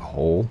deep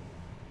hole?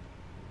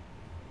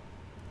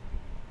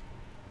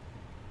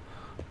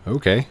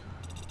 Okay.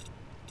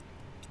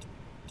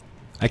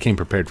 I came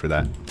prepared for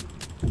that.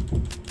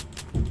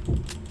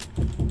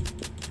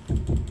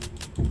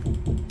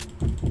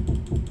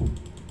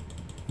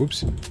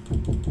 Whoops.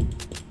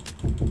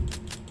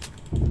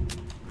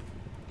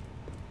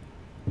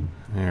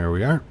 There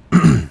we are.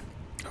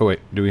 Oh wait,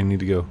 do we need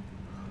to go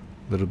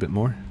a little bit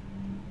more?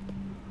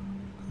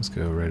 Let's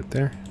go right up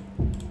there.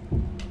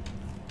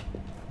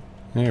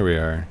 There we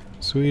are.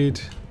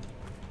 Sweet.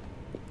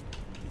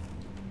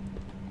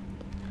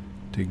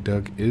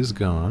 DigDug is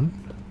gone.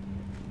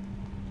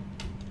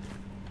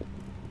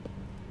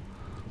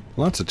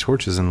 Lots of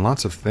torches and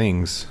lots of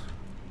things.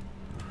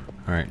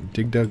 Alright,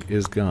 DigDug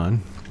is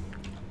gone.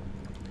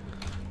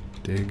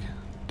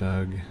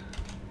 DigDug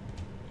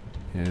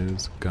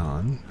is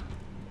gone.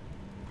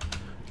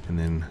 And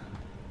then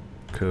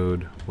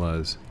code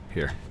was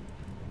here.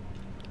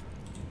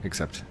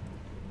 Except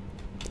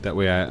that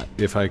way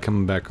if I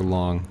come back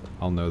along,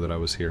 I'll know that I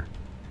was here.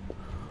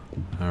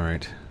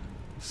 Alright.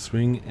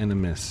 Swing and a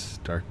miss,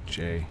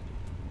 DarkJ.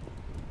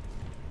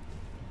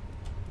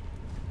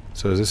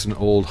 So is this an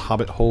old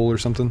hobbit hole or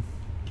something?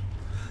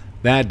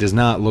 That does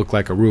not look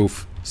like a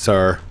roof,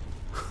 sir.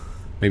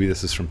 Maybe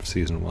this is from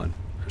season 1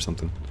 or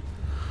something.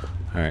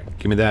 Alright,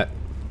 give me that.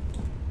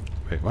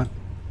 Wait, what?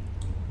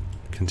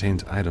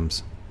 Contains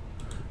items.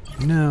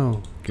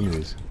 No, give me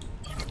these.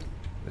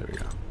 There we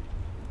go.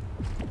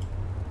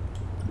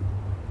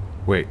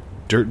 Wait,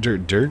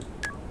 dirt?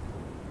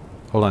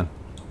 Hold on.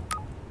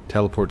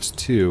 Teleports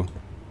to.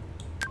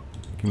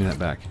 Give me that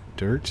back.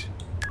 Dirt.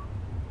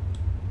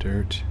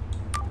 Dirt,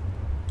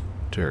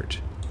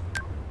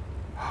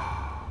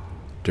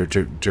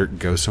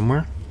 go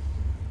somewhere?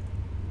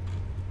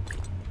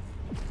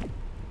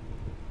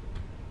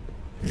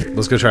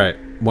 Let's go try it.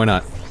 Why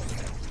not?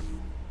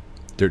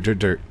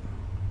 Dirt.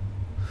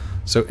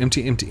 So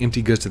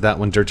empty goes to that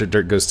one.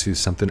 Dirt goes to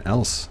something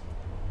else.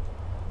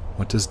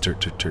 What does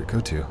dirt go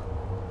to?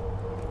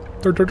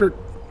 Dirt.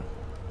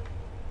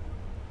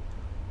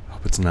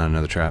 Hope it's not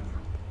another trap.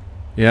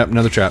 Yep,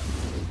 another trap.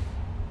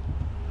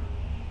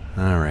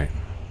 Alright.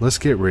 Let's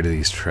get rid of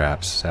these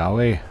traps, shall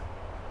we?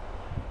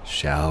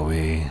 Shall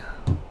we?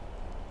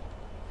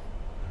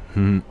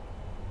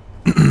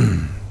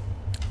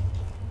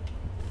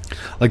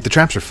 Like, the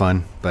traps are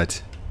fun,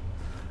 but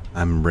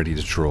I'm ready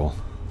to troll.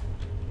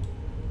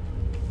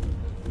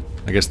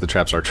 I guess the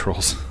traps are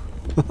trolls.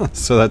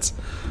 So that's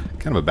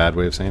kind of a bad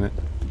way of saying it.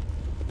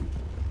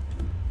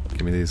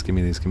 Give me these.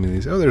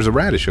 Oh, there's a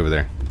radish over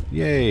there.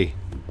 Yay.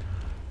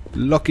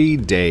 Lucky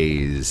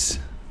days.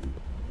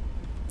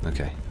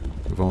 Okay.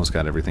 We've almost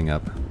got everything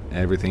up.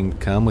 Everything,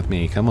 come with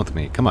me. Come on.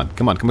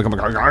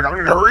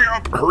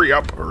 Hurry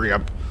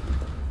up.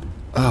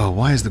 Oh,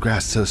 why is the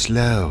grass so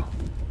slow?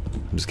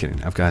 I'm just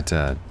kidding. I've got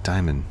a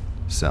diamond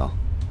cell.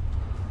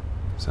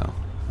 So,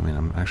 I mean,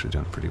 I'm actually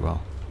doing pretty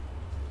well.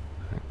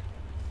 Right.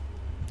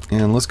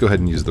 And let's go ahead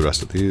and use the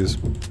rest of these.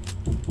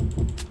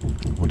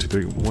 1, 2,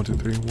 3, 1, 2,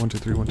 3, 1, 2,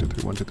 3, 1, 2,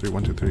 3, 1, 2, 3,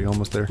 1, 2, 3.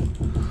 Almost there.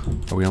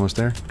 Are we almost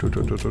there?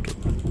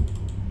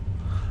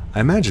 I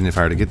imagine if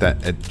I were to get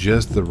that at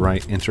just the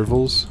right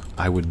intervals,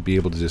 I would be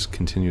able to just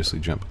continuously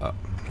jump up.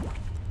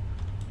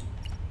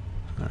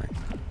 Alright.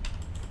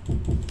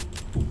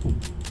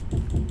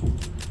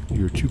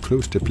 You're too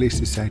close to place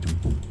this item.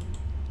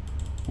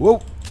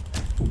 Whoa!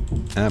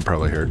 That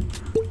probably hurt.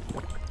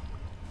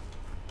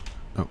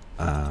 Oh,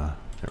 there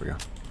we go.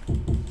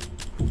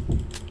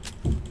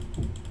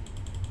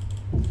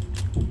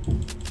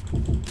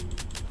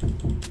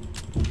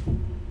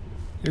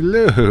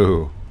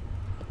 Hello!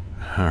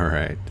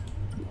 Alright.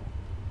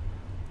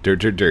 Dirt.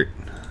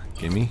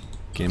 Gimme.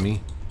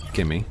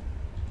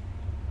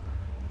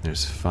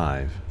 There's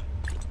 5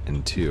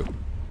 and 2.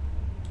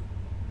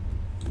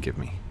 Give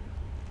me.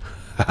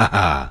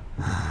 Haha!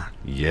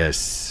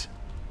 Yes!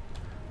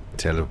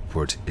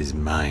 Teleport is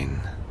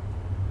mine.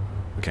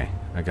 Okay,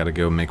 I gotta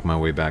go make my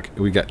way back.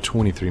 We got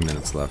 23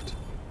 minutes left.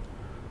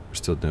 We're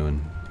still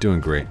doing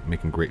great,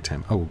 making great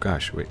time. Oh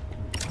gosh, wait.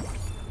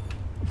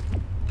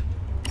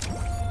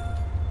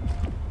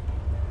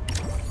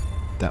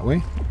 That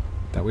way?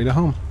 That way to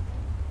home.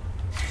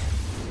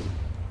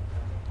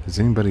 Is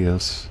anybody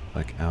else,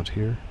 like, out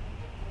here?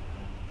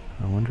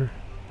 I wonder.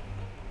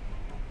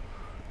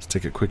 Let's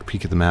take a quick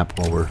peek at the map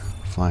while we're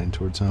flying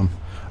towards home.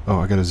 Oh,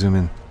 I gotta zoom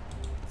in.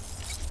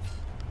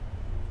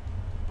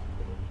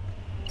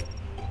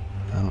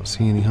 I don't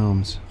see any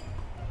homes.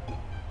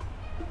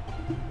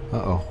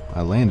 Uh-oh,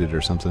 I landed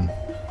or something.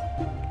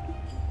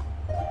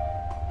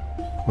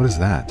 What is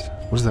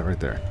that? What is that right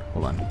there?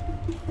 Hold on.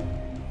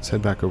 Let's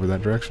head back over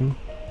that direction.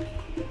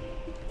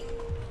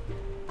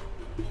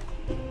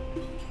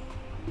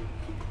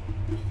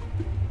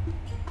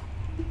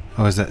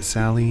 Oh, is that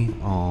Sally?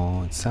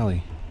 Oh, it's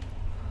Sally.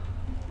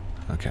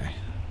 Okay.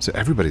 So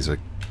everybody's like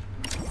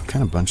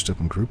kind of bunched up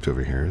and grouped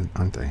over here,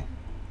 aren't they?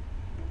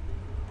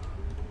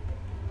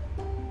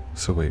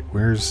 So wait,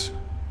 where's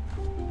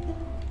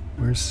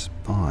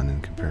spawn in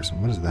comparison?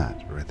 What is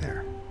that right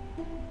there?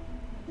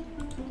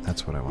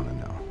 That's what I want to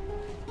know.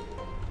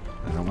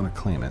 I don't want to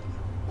claim it.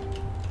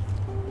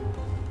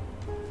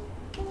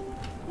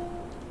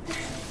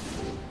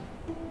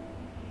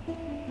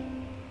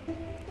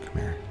 Come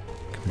here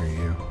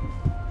you.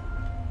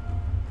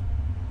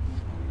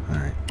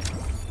 Alright.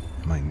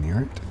 Am I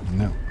near it?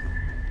 No.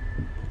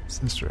 It's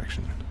this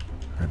direction.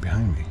 Right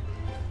behind me.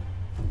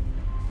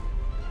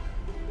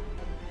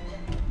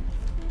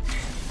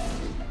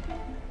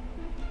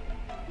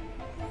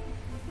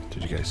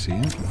 Did you guys see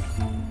it?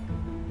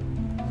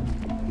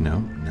 No,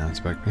 now it's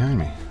back behind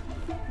me.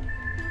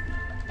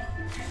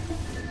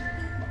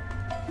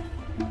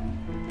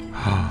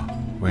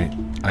 Wait,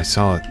 I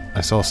saw it.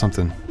 I saw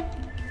something.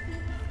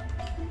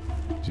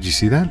 Did you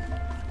see that?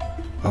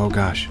 Oh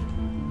gosh.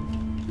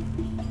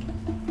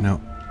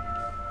 No.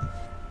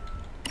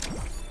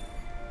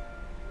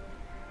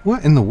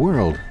 What in the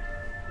world?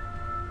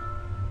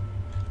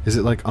 Is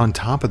it like on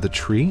top of the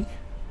tree?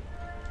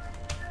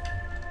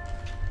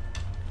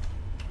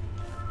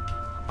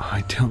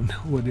 I don't know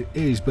what it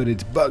is, but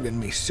it's bugging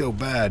me so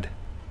bad.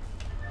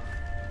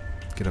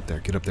 Get up there,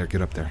 get up there,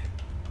 get up there.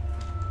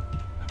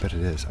 I bet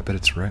it is. I bet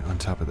it's right on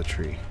top of the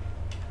tree.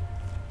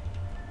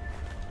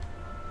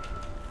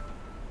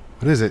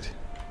 What is it?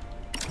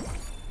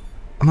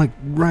 I'm like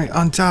right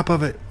on top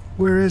of it.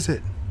 Where is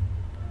it?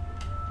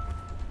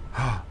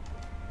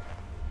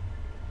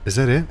 Is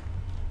that it?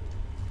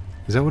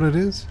 Is that what it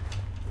is?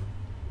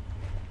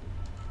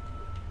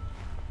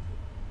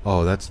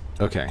 Oh, that's...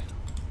 okay.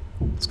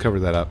 Let's cover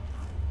that up.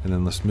 And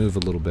then let's move a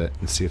little bit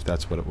and see if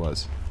that's what it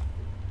was.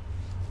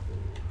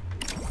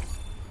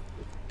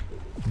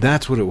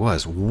 That's what it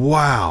was.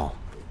 Wow!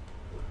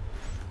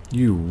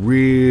 You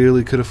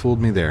really could have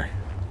fooled me there.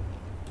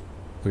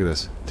 Look at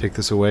this. Take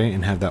this away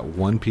and have that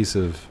one piece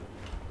of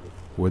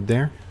wood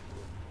there.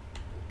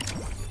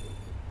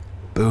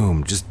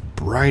 Boom. Just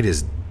bright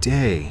as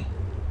day.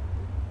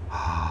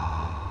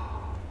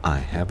 I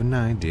have an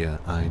idea.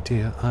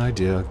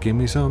 Give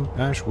me some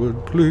ash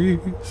wood,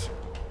 please.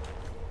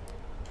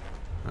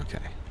 Okay.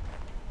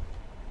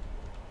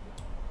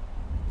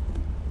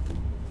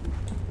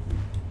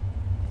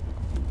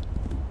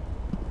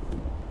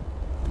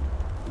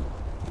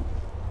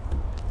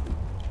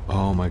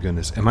 Oh my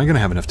goodness. Am I going to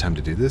have enough time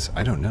to do this?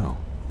 I don't know.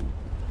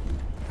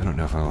 I don't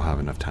know if I will have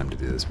enough time to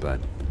do this, but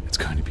it's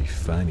going to be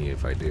funny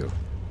if I do.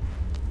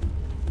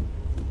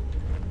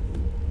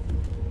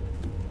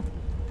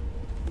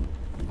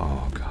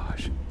 Oh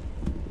gosh.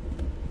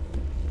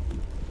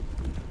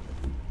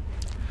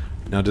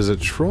 Now, does a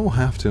troll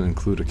have to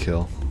include a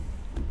kill?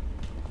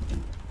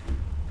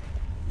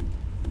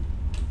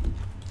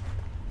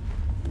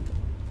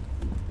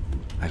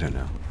 I don't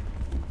know.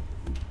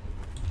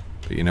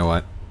 But you know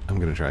what? I'm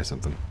going to try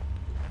something.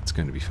 It's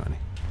going to be funny.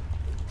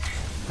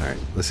 Alright,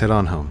 let's head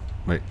on home.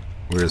 Wait,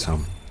 where is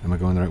home? Am I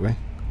going the right way?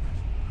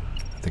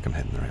 I think I'm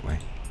heading the right way.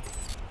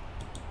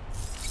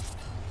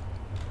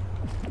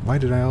 Why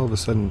did I all of a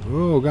sudden...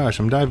 oh gosh,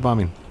 I'm dive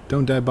bombing.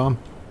 Don't dive bomb.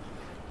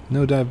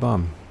 No dive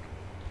bomb.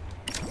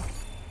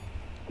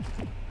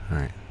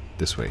 Alright,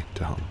 this way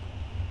to home.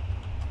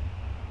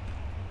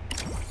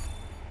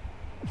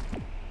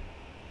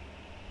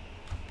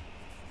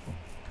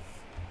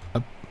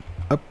 Up,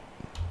 up,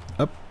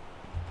 up.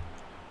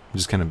 I'm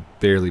just kind of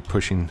barely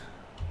pushing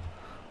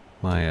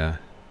my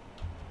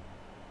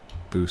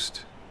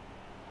boost.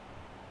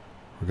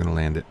 We're gonna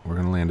land it. We're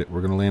gonna land it.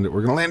 We're gonna land it.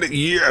 We're gonna land it.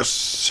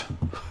 Yes!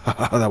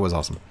 That was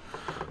awesome.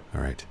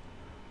 Alright.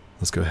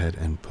 Let's go ahead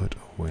and put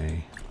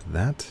away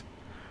that.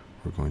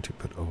 We're going to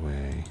put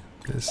away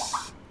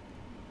this.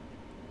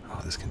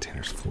 Oh, this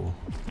container's full.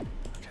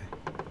 Okay.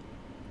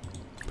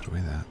 Put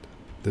away that.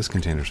 This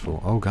container's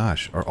full. Oh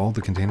gosh, are all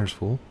the containers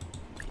full?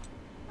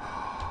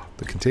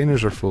 The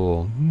containers are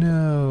full.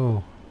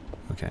 No!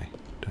 Okay.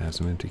 Do I have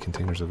some empty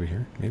containers over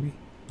here? Maybe?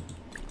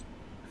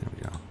 There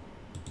we go.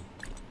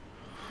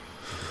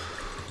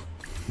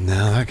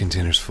 Now that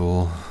container's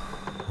full.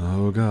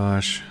 Oh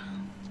gosh.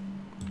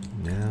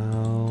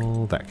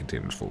 Now that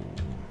container's full.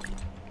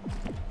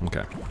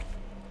 Okay.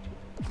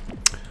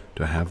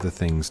 Do I have the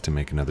things to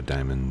make another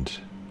diamond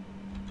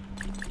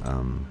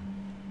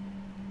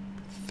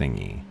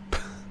thingy?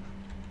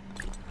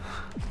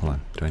 Hold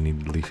on. Do I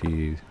need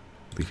leafy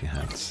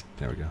hats?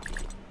 There we go.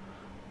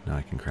 Now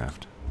I can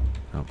craft.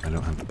 Oh, I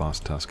don't have the boss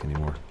tusk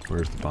anymore.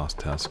 Where's the boss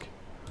tusk?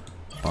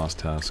 Boss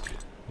tusk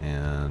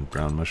and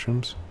brown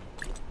mushrooms.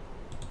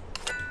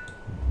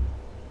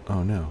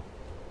 Oh no.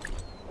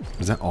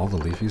 Is that all the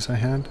leafies I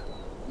had?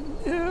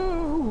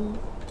 No!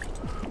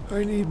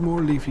 I need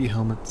more leafy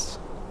helmets.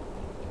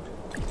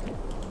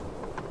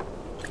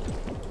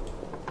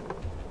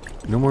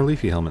 No more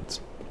leafy helmets.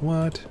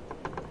 What?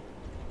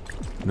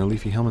 No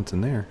leafy helmets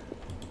in there.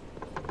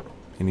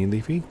 Any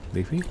leafy?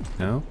 Leafy?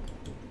 No?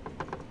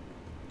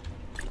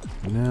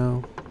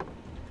 No.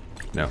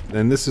 No.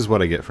 And this is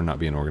what I get for not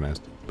being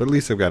organized. But at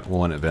least I've got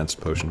one advanced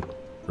potion.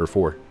 Or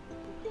 4.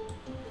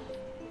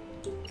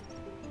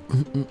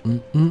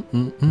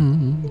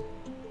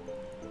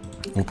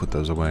 We'll put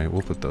those away.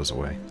 We'll put those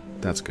away.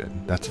 That's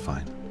good. That's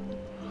fine.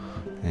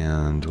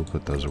 And we'll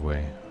put those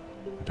away.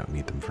 I don't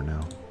need them for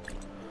now.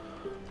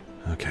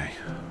 Okay.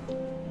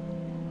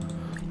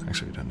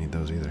 Actually, we don't need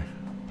those either.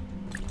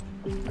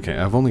 Okay,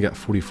 I've only got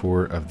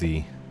 44 of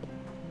the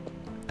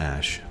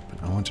ash,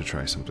 but I want to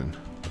try something.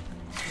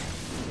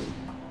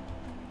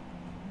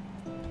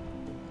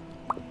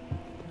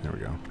 There we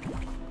go.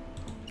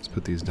 Let's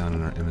put these down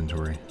in our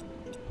inventory.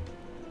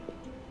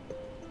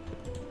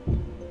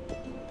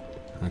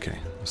 Okay,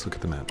 let's look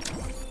at the map.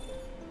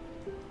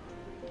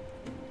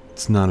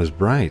 It's not as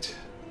bright.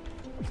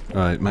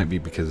 It might be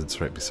because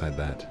it's right beside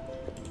that.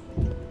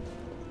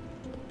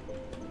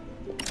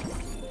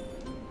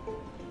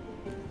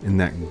 In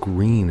that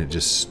green, it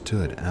just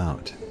stood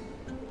out.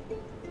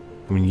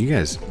 I mean, you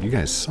guys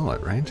saw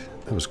it, right?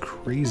 That was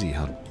crazy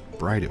how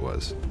bright it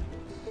was.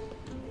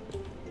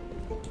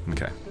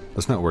 Okay,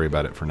 let's not worry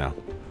about it for now.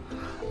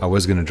 I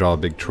was going to draw a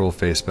big troll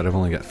face, but I've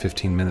only got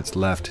 15 minutes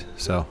left.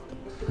 So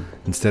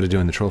instead of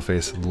doing the troll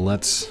face,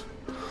 let's...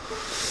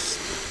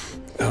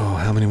 Oh,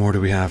 how many more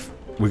do we have?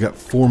 We got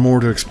 4 more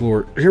to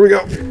explore. Here we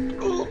go.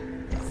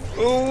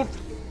 Oh,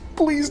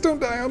 please don't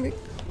die on me.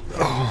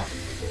 Oh.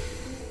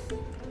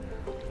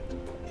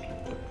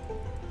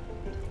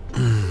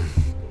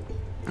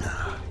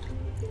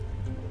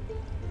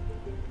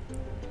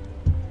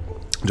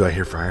 Do I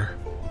hear fire?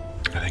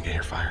 I think I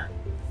hear fire.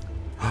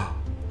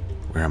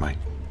 Where am I?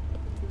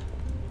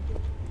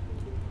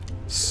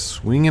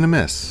 Swing and a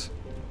miss.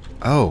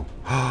 Oh.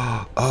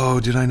 Oh,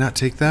 did I not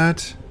take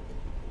that?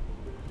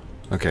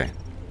 Okay.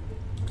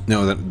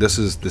 No, this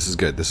is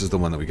good. This is the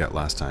one that we got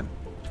last time.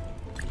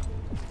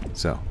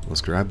 So,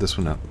 let's grab this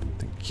one up.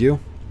 Thank you.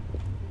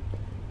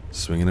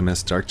 Swing and a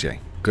miss, DarkJ.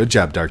 Good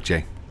job,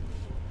 DarkJ.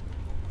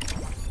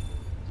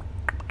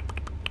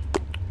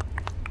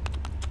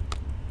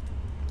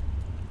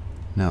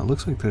 Now, it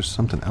looks like there's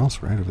something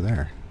else right over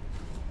there.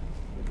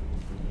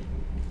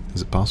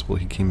 Is it possible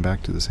he came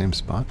back to the same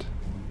spot?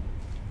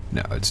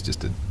 No, it's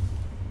just a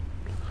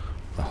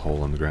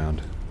hole in the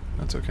ground.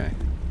 That's okay.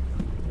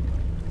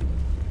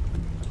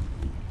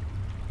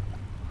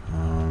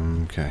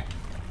 Okay.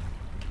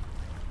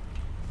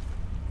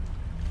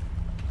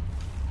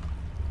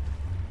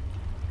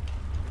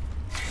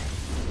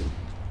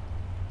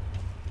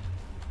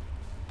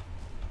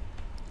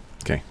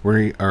 Okay,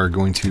 we are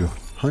going to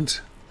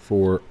hunt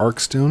for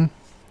Arkstone.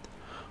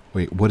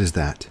 Wait, what is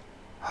that?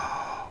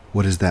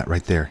 What is that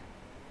right there?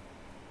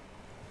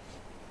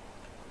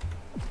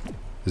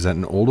 Is that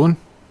an old one?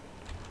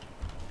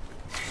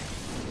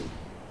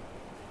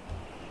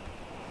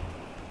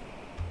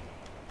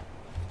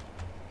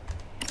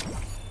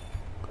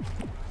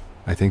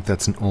 I think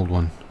that's an old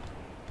one.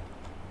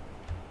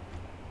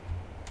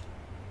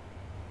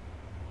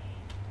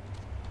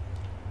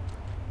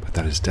 But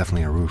that is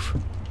definitely a roof.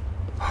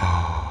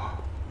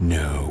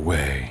 No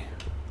way.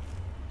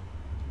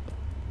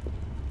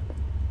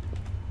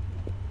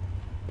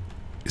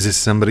 Is this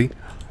somebody?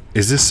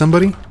 Is this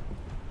somebody?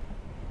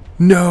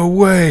 No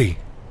way!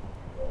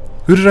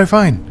 Who did I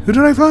find? Who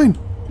did I find?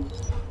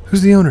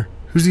 Who's the owner?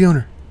 Who's the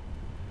owner?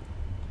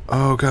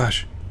 Oh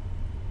gosh.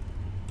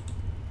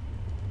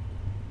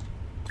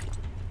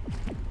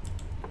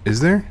 Is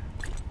there?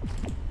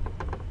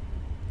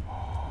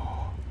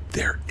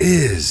 There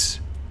is.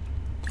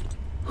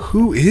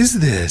 Who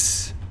is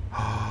this?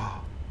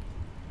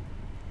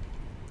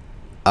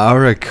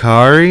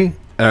 Ariacara?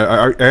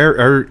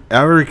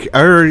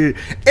 Ari!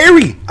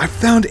 I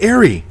found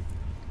Ari!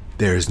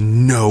 There's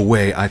no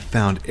way I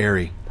Found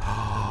Ari.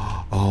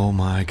 Oh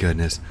my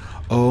goodness.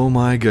 Oh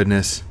my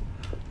goodness.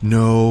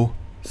 No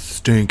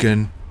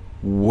stinking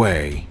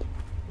way.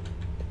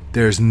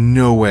 There's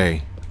no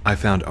way I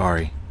found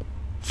Ari.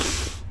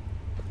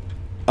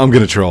 I'm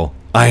gonna troll.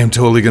 I am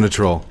totally gonna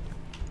troll.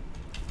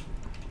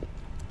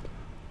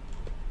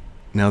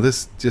 Now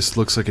this just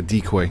looks like a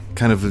decoy.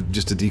 Kind of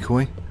just a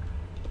decoy.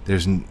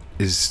 Is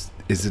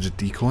it a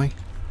decoy?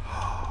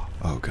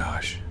 Oh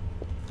gosh.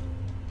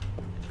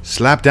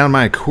 Slap down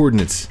my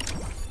coordinates,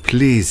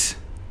 please.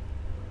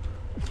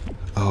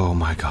 Oh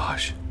my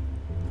gosh.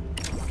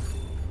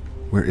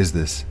 Where is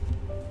this?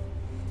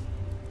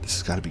 This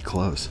has got to be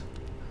close,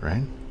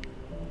 right?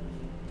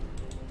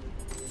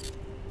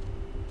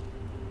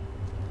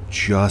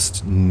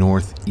 Just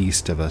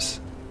northeast of us.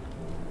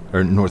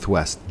 Or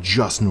northwest.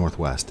 Just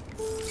northwest.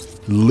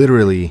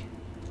 Literally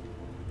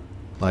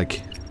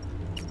like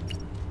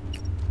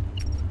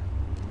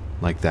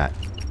that.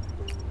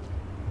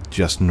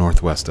 Just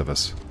northwest of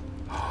us.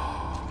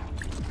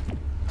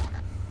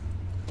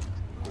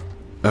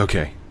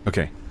 Okay,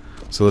 okay.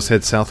 So let's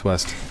head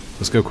southwest.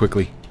 Let's go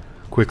quickly.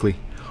 Quickly.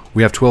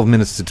 We have 12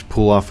 minutes to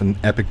pull off an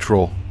epic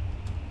troll.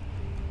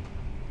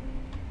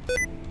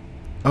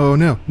 Oh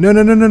no. No,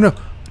 no, no, no, no.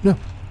 No.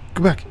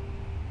 Go back.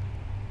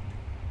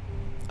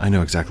 I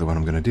know exactly what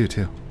I'm going to do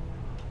too.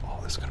 Oh,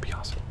 this is going to be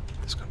awesome.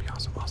 This is going to be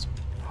awesome. Awesome.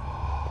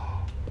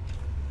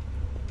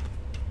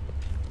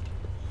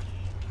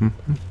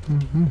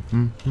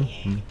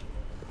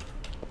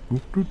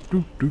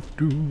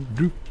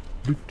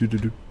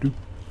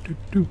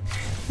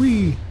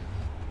 Whee!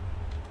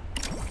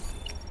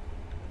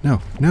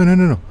 No, no, no,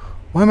 no, no.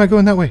 Why am I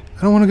going that way?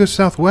 I don't want to go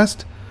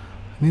southwest.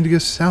 I need to go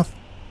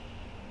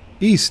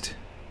southeast.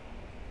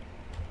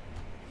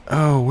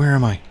 Oh, where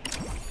am I?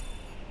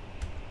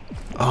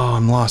 Oh,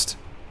 I'm lost.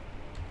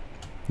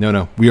 No,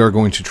 no. We are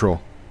going to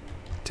troll.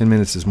 10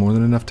 minutes is more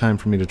than enough time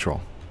for me to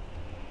troll.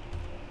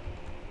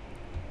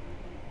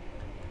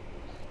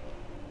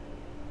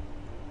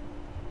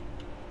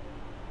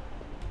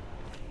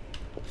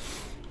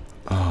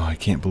 Oh, I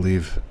can't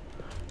believe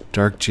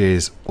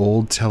DarkJ's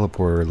old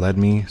teleporter led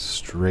me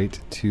straight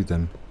to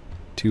them.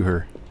 To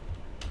her.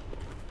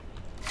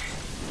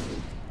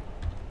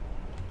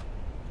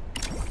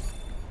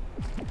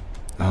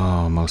 Oh,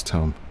 almost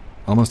home.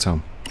 Almost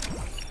home.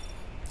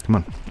 Come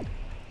on.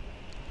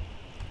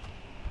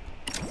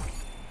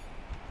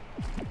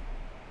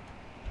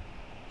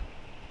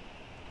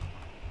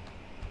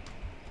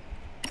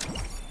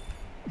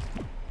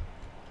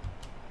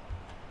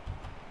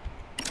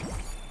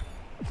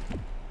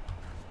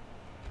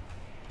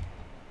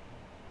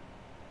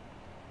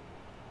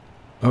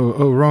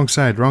 Oh, wrong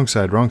side, wrong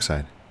side, wrong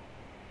side.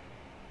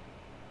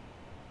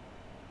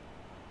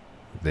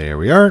 There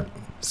we are.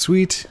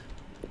 Sweet.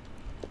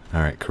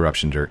 Alright,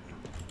 corruption dirt.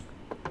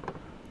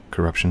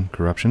 Corruption,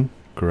 corruption,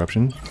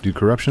 corruption. Do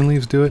corruption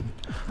leaves do it?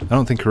 I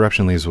don't think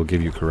corruption leaves will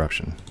give you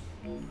corruption.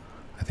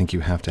 I think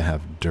you have to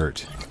have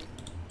dirt.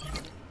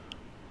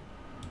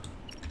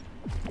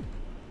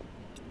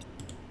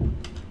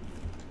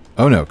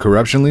 Oh no,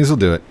 corruption leaves will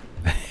do it.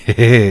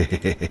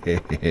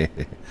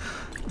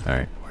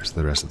 Alright, where's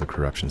the rest of the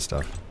corruption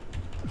stuff?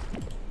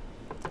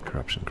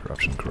 Corruption,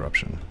 corruption,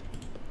 corruption.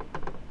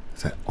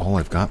 Is that all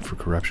I've got for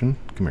corruption?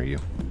 Come here, you.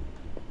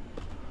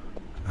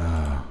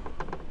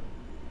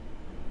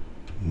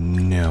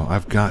 No,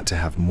 I've got to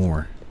have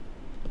more.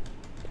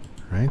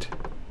 Right?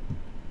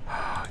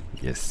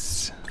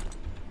 Yes.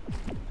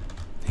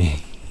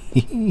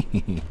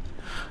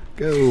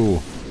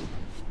 Go.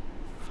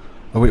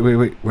 Oh,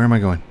 wait. Where am I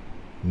going?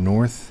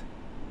 North,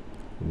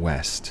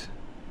 west.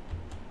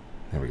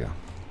 There we go.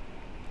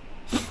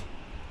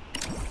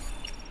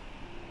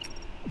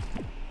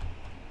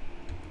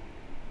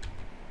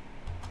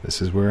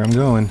 This is where I'm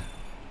going.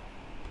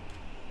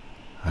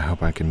 I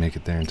hope I can make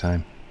it there in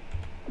time.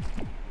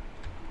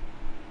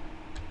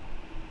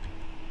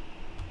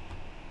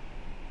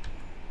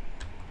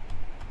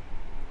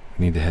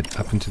 We need to head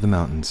up into the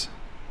mountains.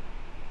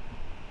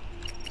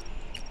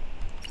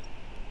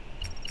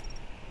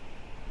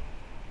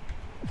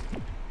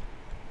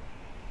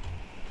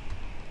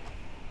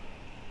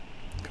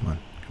 Come on,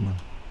 come on.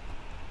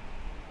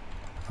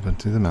 Up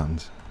into the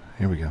mountains.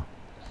 Here we go.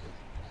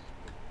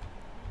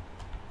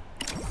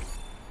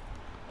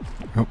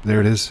 Oh,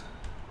 there it is.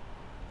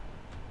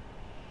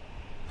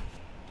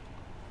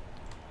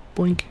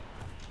 Boink.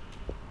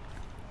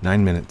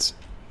 9 minutes.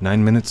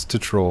 9 minutes to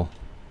troll.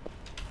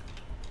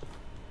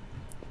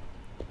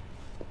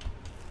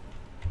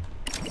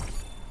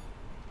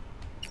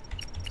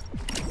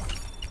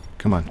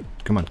 Come on,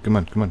 come on, come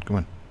on, come on, come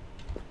on.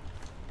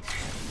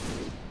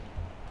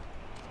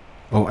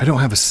 Oh, I don't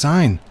have a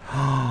sign.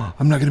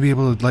 I'm not going to be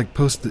able to, like,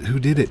 post who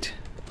did it.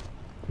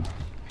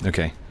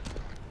 Okay.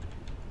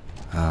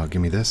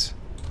 Give me this.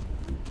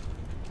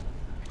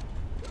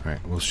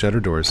 Alright, we'll shut our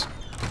doors.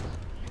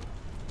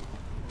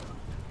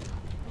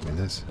 Give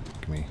me this.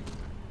 Give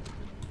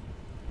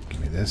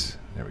me this.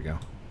 There we go.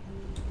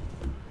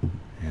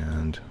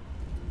 And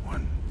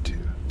 1, 2,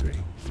 3,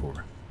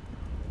 4.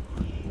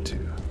 1,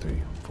 2,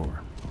 3,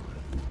 4.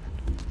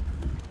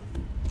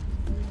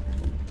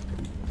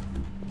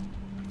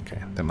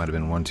 Okay, that might have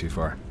been one too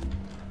far.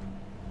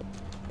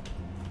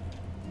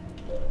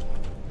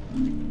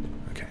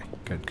 Okay,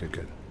 good, good,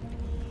 good.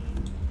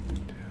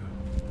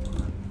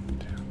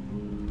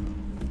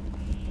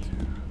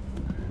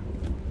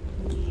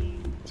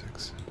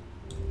 6.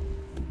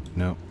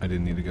 No, I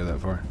didn't need to go that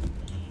far.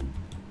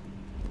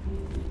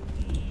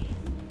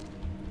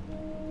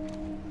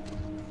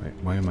 Wait,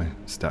 why am I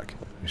stuck?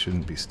 I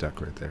shouldn't be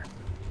stuck right there.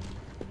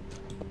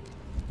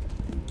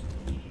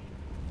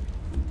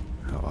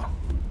 Oh well.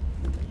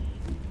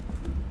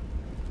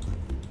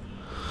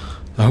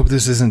 I hope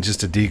this isn't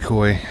just a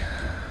decoy,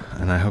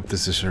 and I hope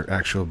this is her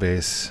actual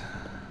base.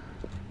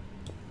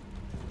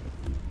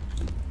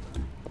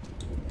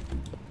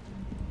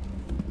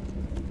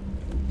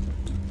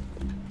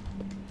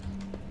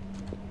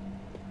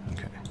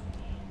 Okay.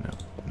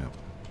 No.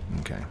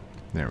 Okay.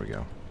 There we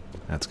go.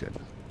 That's good.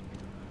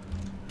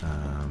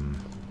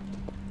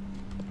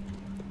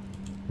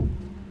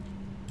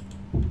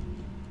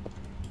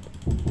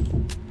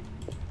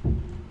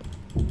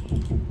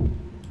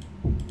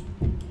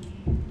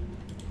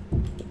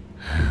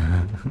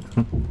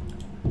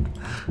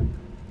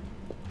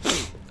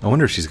 I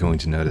wonder if she's going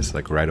to notice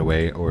like right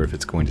away or if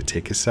it's going to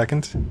take a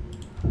second,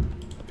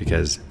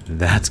 because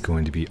that's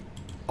going to be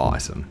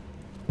awesome.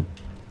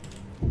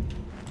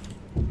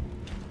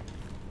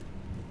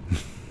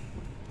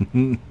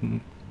 We're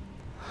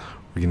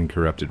getting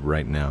corrupted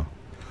right now.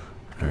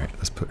 Alright,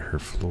 let's put her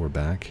floor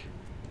back.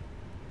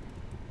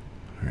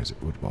 Where is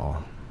it? Wood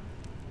wall.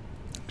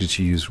 Did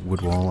she use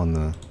wood wall on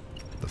the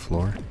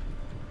floor?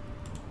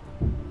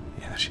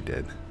 Yeah, she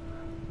did.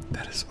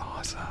 That is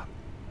awesome.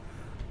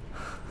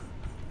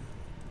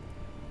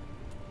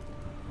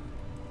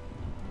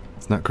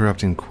 It's not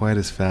corrupting quite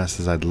as fast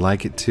as I'd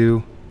like it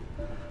to.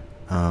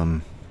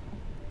 Can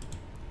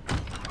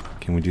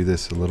we do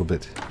this a little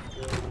bit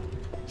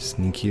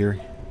sneakier?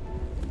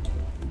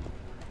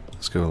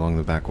 Let's go along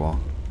the back wall.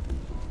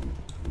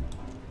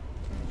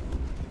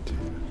 2,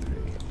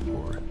 3,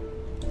 4,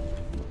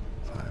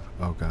 5.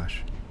 Oh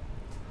gosh.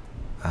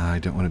 I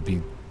don't want to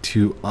be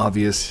too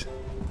obvious.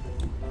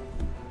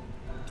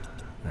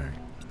 Alright.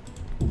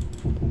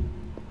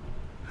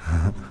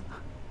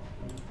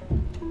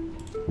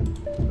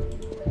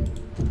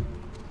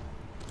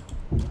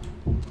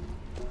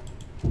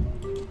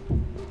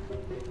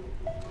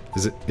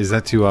 Is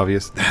that too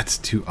obvious? That's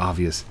too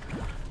obvious.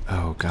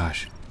 Oh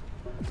gosh.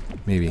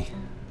 Maybe.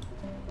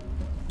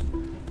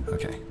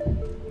 Okay.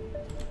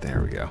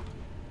 There we go.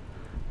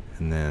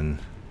 And then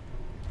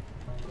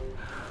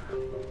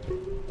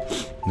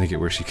Make it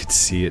where she could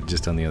see it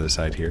just on the other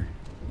side here.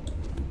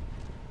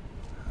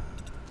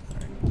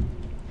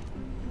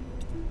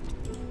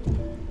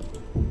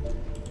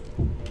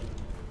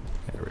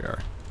 There we are.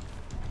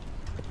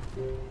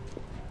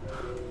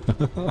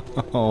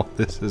 Oh,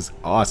 this is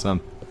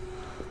awesome.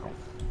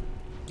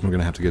 We're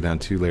gonna have to go down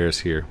 2 layers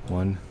here.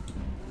 1,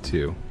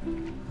 2.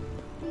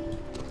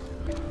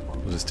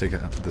 We'll just take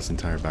out this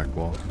entire back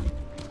wall.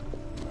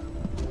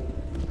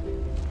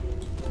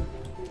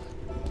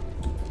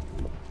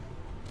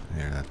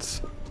 There,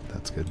 that's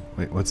good.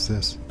 Wait, what's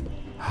this?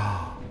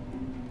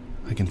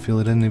 I can fill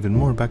it in even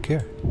more back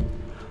here.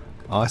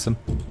 Awesome,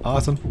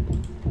 awesome.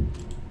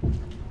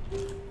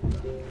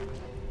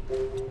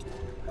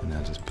 And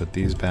now just put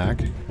these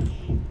back.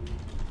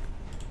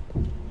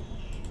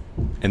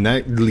 And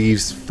that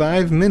leaves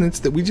 5 minutes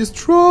that we just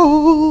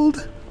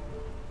trolled.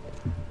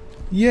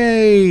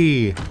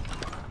 Yay!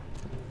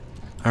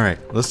 Alright,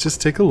 let's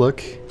just take a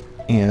look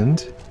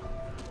and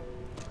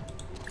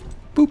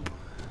boop.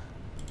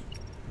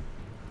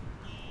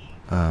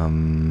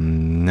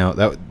 No,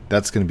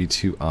 that's gonna be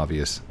too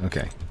obvious.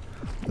 Okay.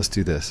 Let's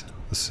do this.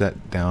 Let's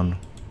set down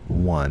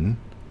 1.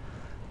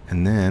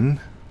 And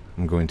then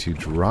I'm going to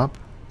drop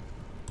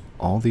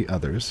all the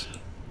others.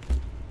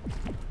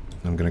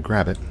 I'm gonna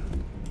grab it.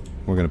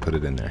 We're gonna put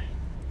it in there.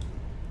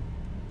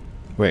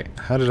 Wait,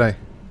 how did I...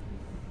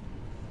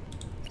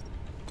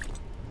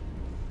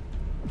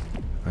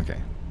 Okay,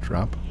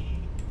 drop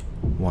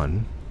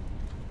 1.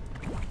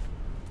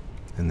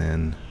 And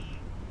then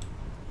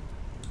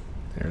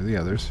there are the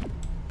others.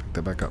 Pick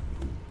that back up.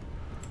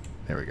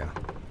 There we go.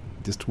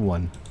 Just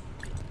 1.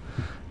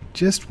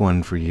 Just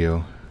 1 for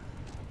you.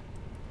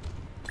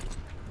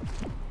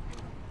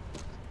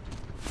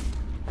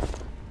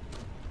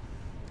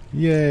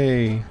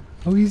 Yay!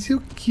 Oh, he's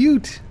so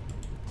cute.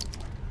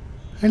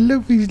 I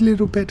love his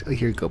little pet. Oh,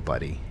 here you go,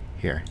 buddy.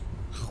 Here.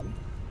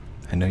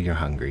 I know you're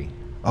hungry.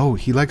 Oh,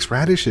 he likes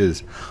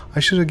radishes. I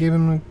should have gave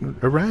him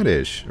a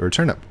radish or a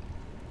turnip.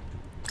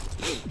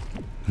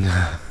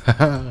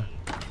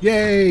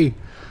 Yay!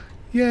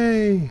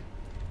 Yay!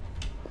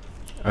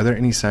 Are there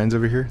any signs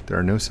over here? There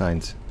are no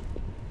signs.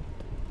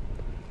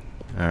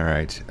 All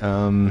right.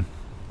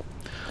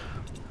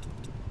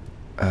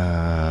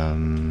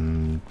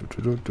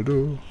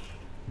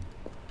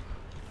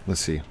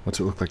 Let's see. What's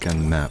it look like on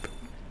the map?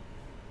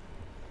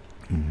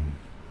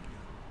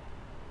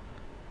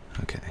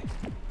 Okay.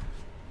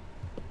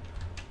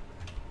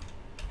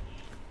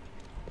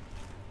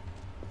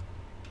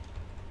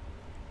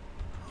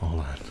 Hold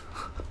on.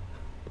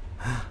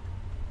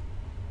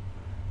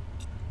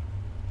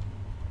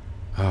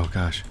 Oh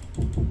gosh.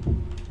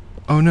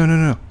 Oh no no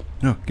no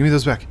no! Give me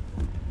those back.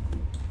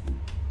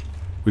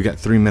 We got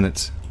 3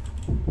 minutes.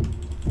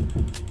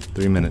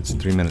 3 minutes.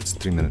 3 minutes.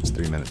 3 minutes.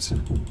 3 minutes.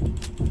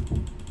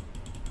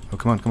 Oh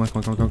come on! Come on! Come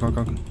on! Come on! Come on!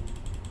 Come on!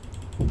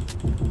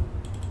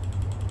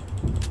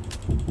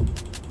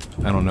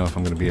 I don't know if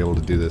I'm going to be able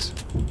to do this.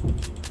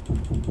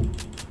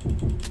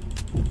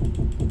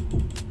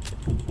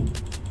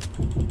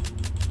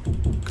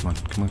 Come on!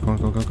 Come on! Come on!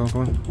 Come on! Come on!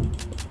 Come on!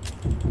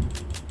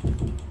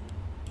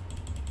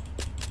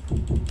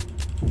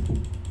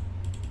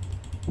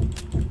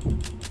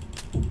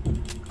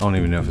 I don't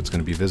even know if it's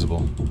going to be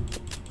visible.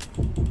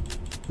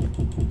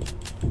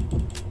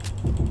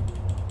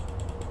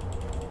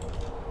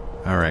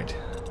 Alright.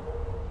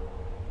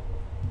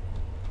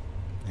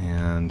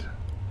 And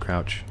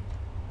crouch.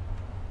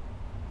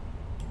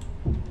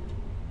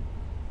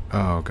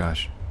 Oh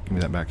gosh. Give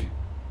me that back.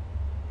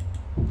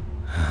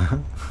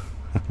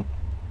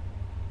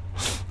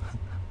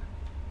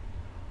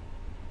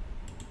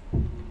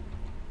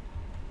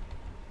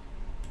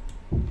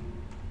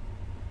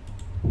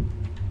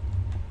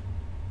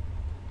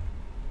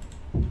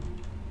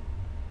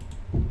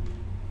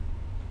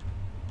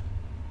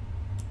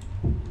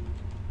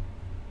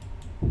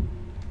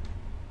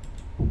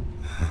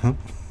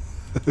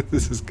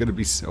 This is going to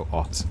be so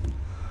awesome.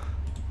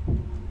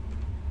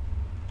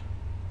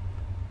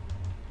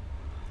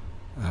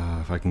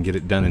 If I can get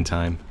it done in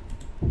time.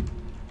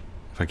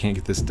 If I can't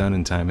get this done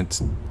in time,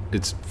 it's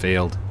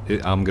failed.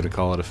 I'm going to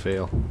call it a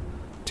fail.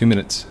 2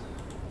 minutes.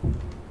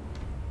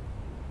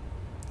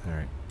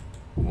 Alright.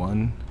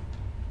 1,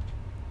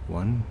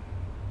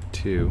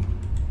 2.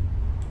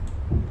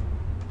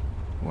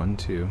 1,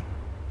 2.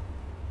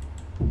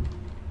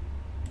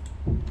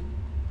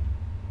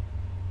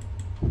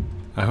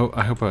 I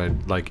hope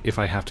like, if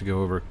I have to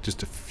go over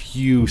just a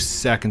few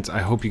seconds, I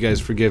hope you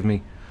guys forgive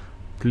me.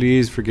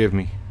 Please forgive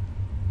me.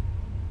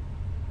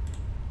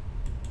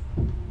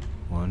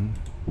 1,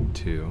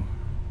 2.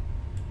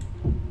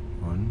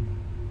 1,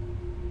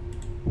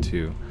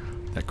 2.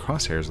 That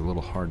crosshair is a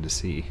little hard to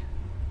see.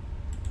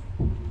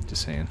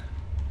 Just saying.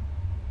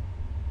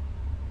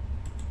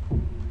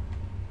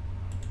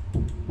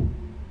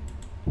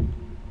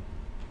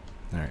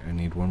 Alright, I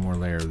need one more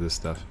layer of this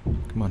stuff.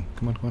 Come on,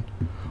 come on, come on.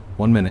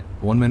 1 minute.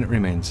 1 minute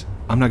remains.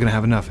 I'm not gonna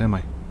have enough, am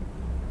I?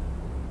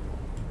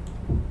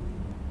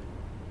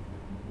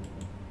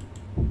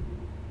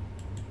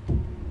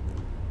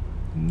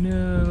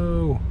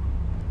 No.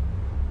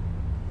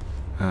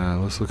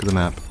 Let's look at the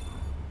map.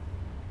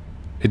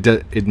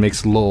 It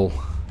makes lol.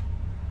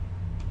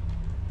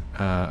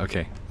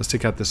 Okay, let's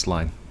take out this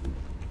line.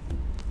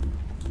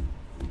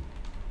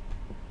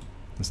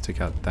 Let's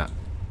take out that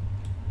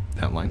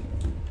line.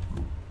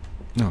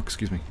 No,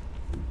 excuse me.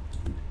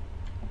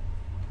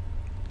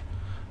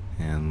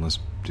 And let's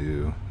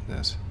do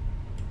this.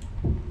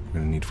 We're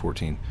gonna need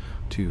 14.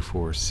 2,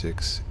 4,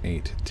 6,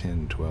 8,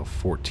 10, 12,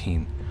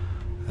 14.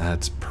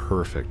 That's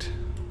perfect.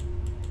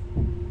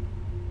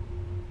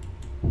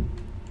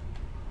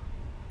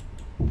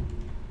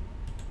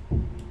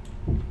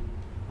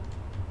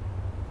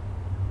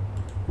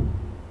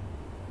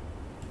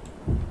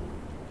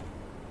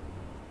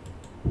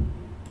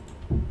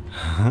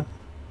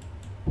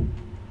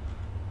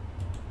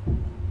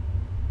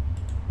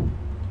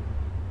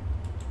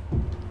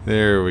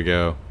 There we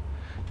go.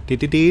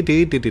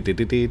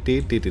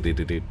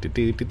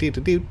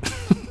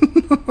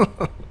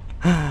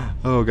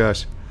 Oh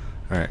gosh.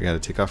 Alright, I gotta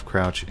take off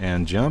crouch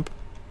and jump.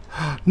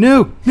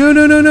 No! No,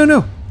 no, no, no,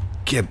 no!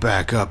 Get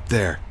back up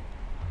there.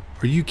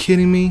 Are you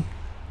kidding me?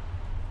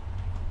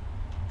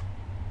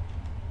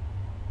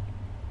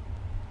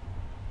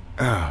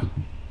 Come on,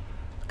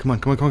 come on,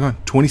 come on, come on.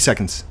 20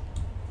 seconds.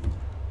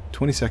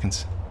 20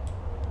 seconds.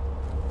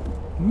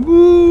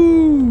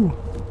 Woo!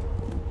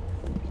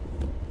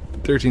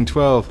 13,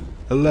 12,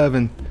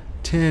 11,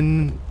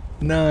 10,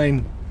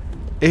 9,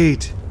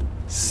 8,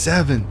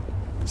 7,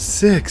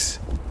 6,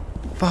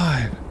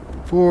 5,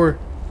 4,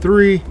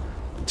 3,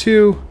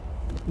 2,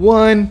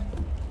 1.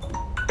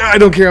 I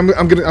don't care.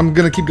 I'm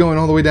gonna keep going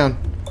all the way down.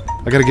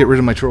 I gotta get rid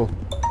of my troll.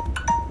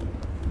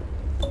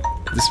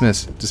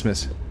 Dismiss.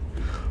 Dismiss.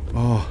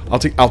 Oh,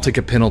 I'll take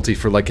a penalty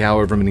for like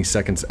however many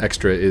seconds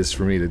extra it is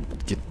for me to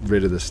get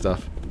rid of this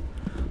stuff.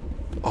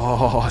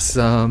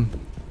 Awesome.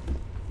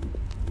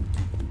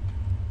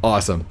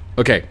 Awesome.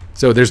 Okay,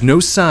 so there's no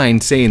sign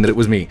saying that it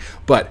was me,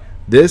 but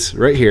this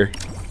right here,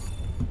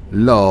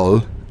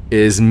 lol,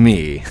 is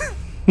me.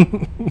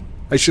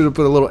 I should have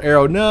put a little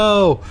arrow.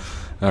 No.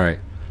 All right.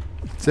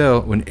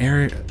 So when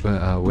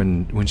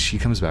when she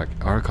comes back,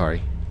 Ariacara,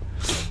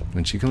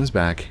 when she comes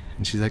back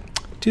and she's like,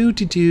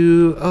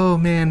 do. Oh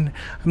man,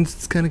 I'm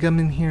just gonna come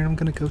in here and I'm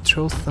gonna go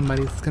troll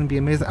somebody. It's gonna be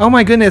amazing. Oh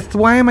my goodness,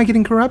 why am I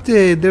getting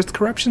corrupted? There's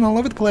corruption all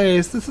over the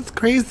place. This is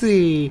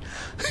crazy.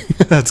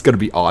 That's gonna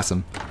be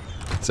awesome.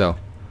 So,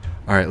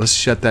 all right, let's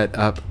shut that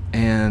up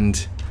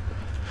and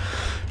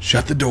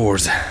shut the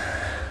doors.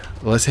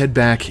 Let's head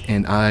back,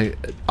 and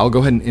I'll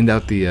go ahead and end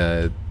out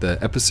the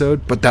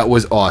episode. But that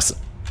was awesome.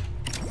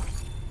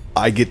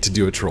 I get to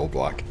do a troll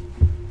block.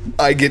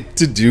 I get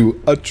to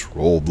do a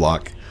troll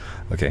block.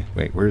 Okay,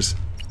 wait, where's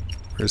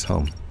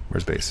home?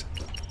 Where's base?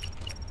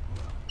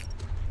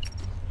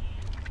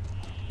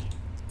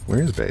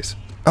 Where is base?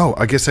 Oh,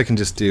 I guess I can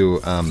just do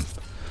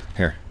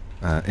here.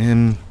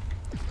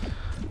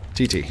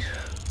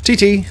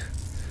 TT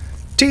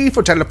T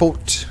for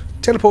teleport.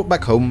 Teleport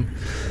back home.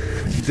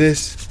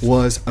 This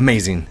was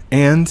amazing,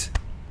 and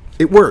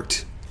it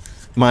worked.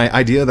 My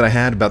idea that I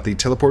had about the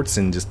teleports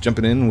and just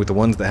jumping in with the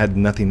ones that had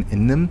nothing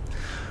in them,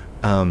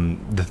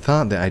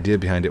 the idea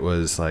behind it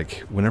was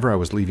like whenever I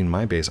was leaving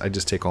my base, I'd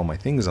just take all my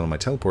things on my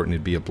teleport and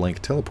it'd be a blank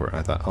teleport.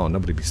 I thought, oh,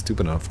 nobody'd be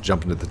stupid enough to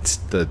jump into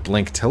the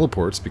blank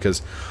teleports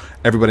because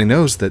everybody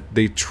knows that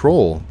they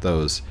troll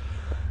those.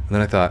 And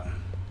then I thought,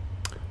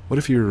 what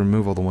if you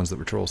remove all the ones that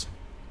were trolls?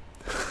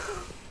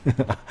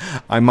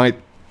 I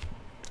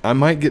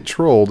might get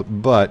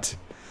trolled, but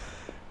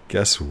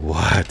guess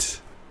what?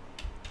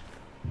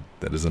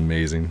 That is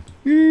amazing.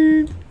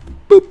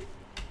 Boop.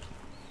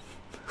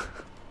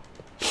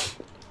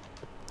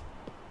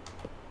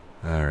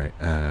 All right.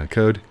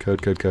 Code. I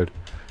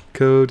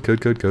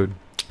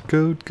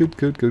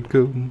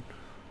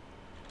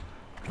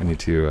need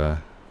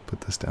to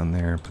put this down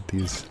there. Put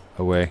these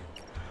away.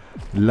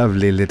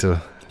 Lovely little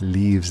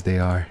leaves they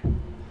are.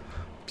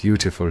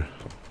 Beautiful.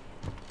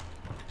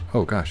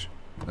 Oh gosh.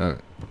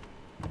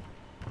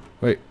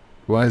 Wait.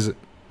 Why is it?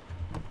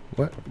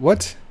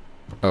 What?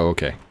 Oh,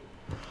 okay.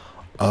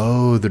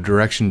 Oh, the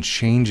direction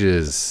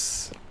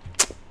changes.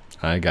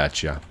 I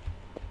gotcha.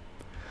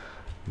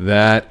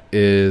 That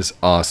is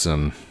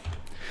awesome.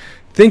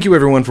 Thank you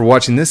everyone for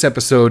watching this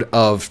episode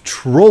of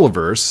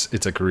Trolliverse.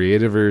 It's a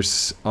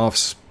Creativerse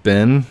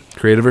off-spin.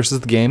 Creativerse is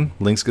the game.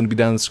 Link's going to be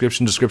down in the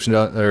description.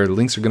 Or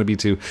links are going to be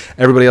to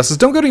everybody else's.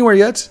 Don't go anywhere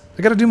yet.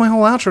 I got to do my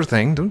whole outro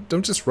thing.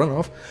 Don't just run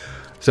off.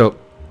 So,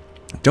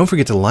 don't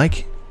forget to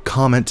like,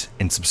 comment,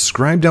 and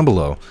subscribe down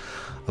below.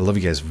 I love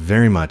you guys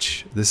very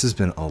much. This has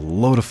been a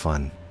load of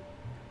fun.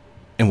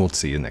 And we'll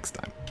see you next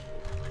time.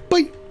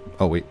 Bye.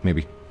 Oh wait,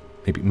 maybe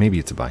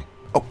it's a bye.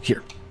 Oh,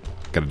 here.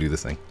 Gotta do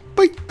this thing.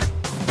 Bye.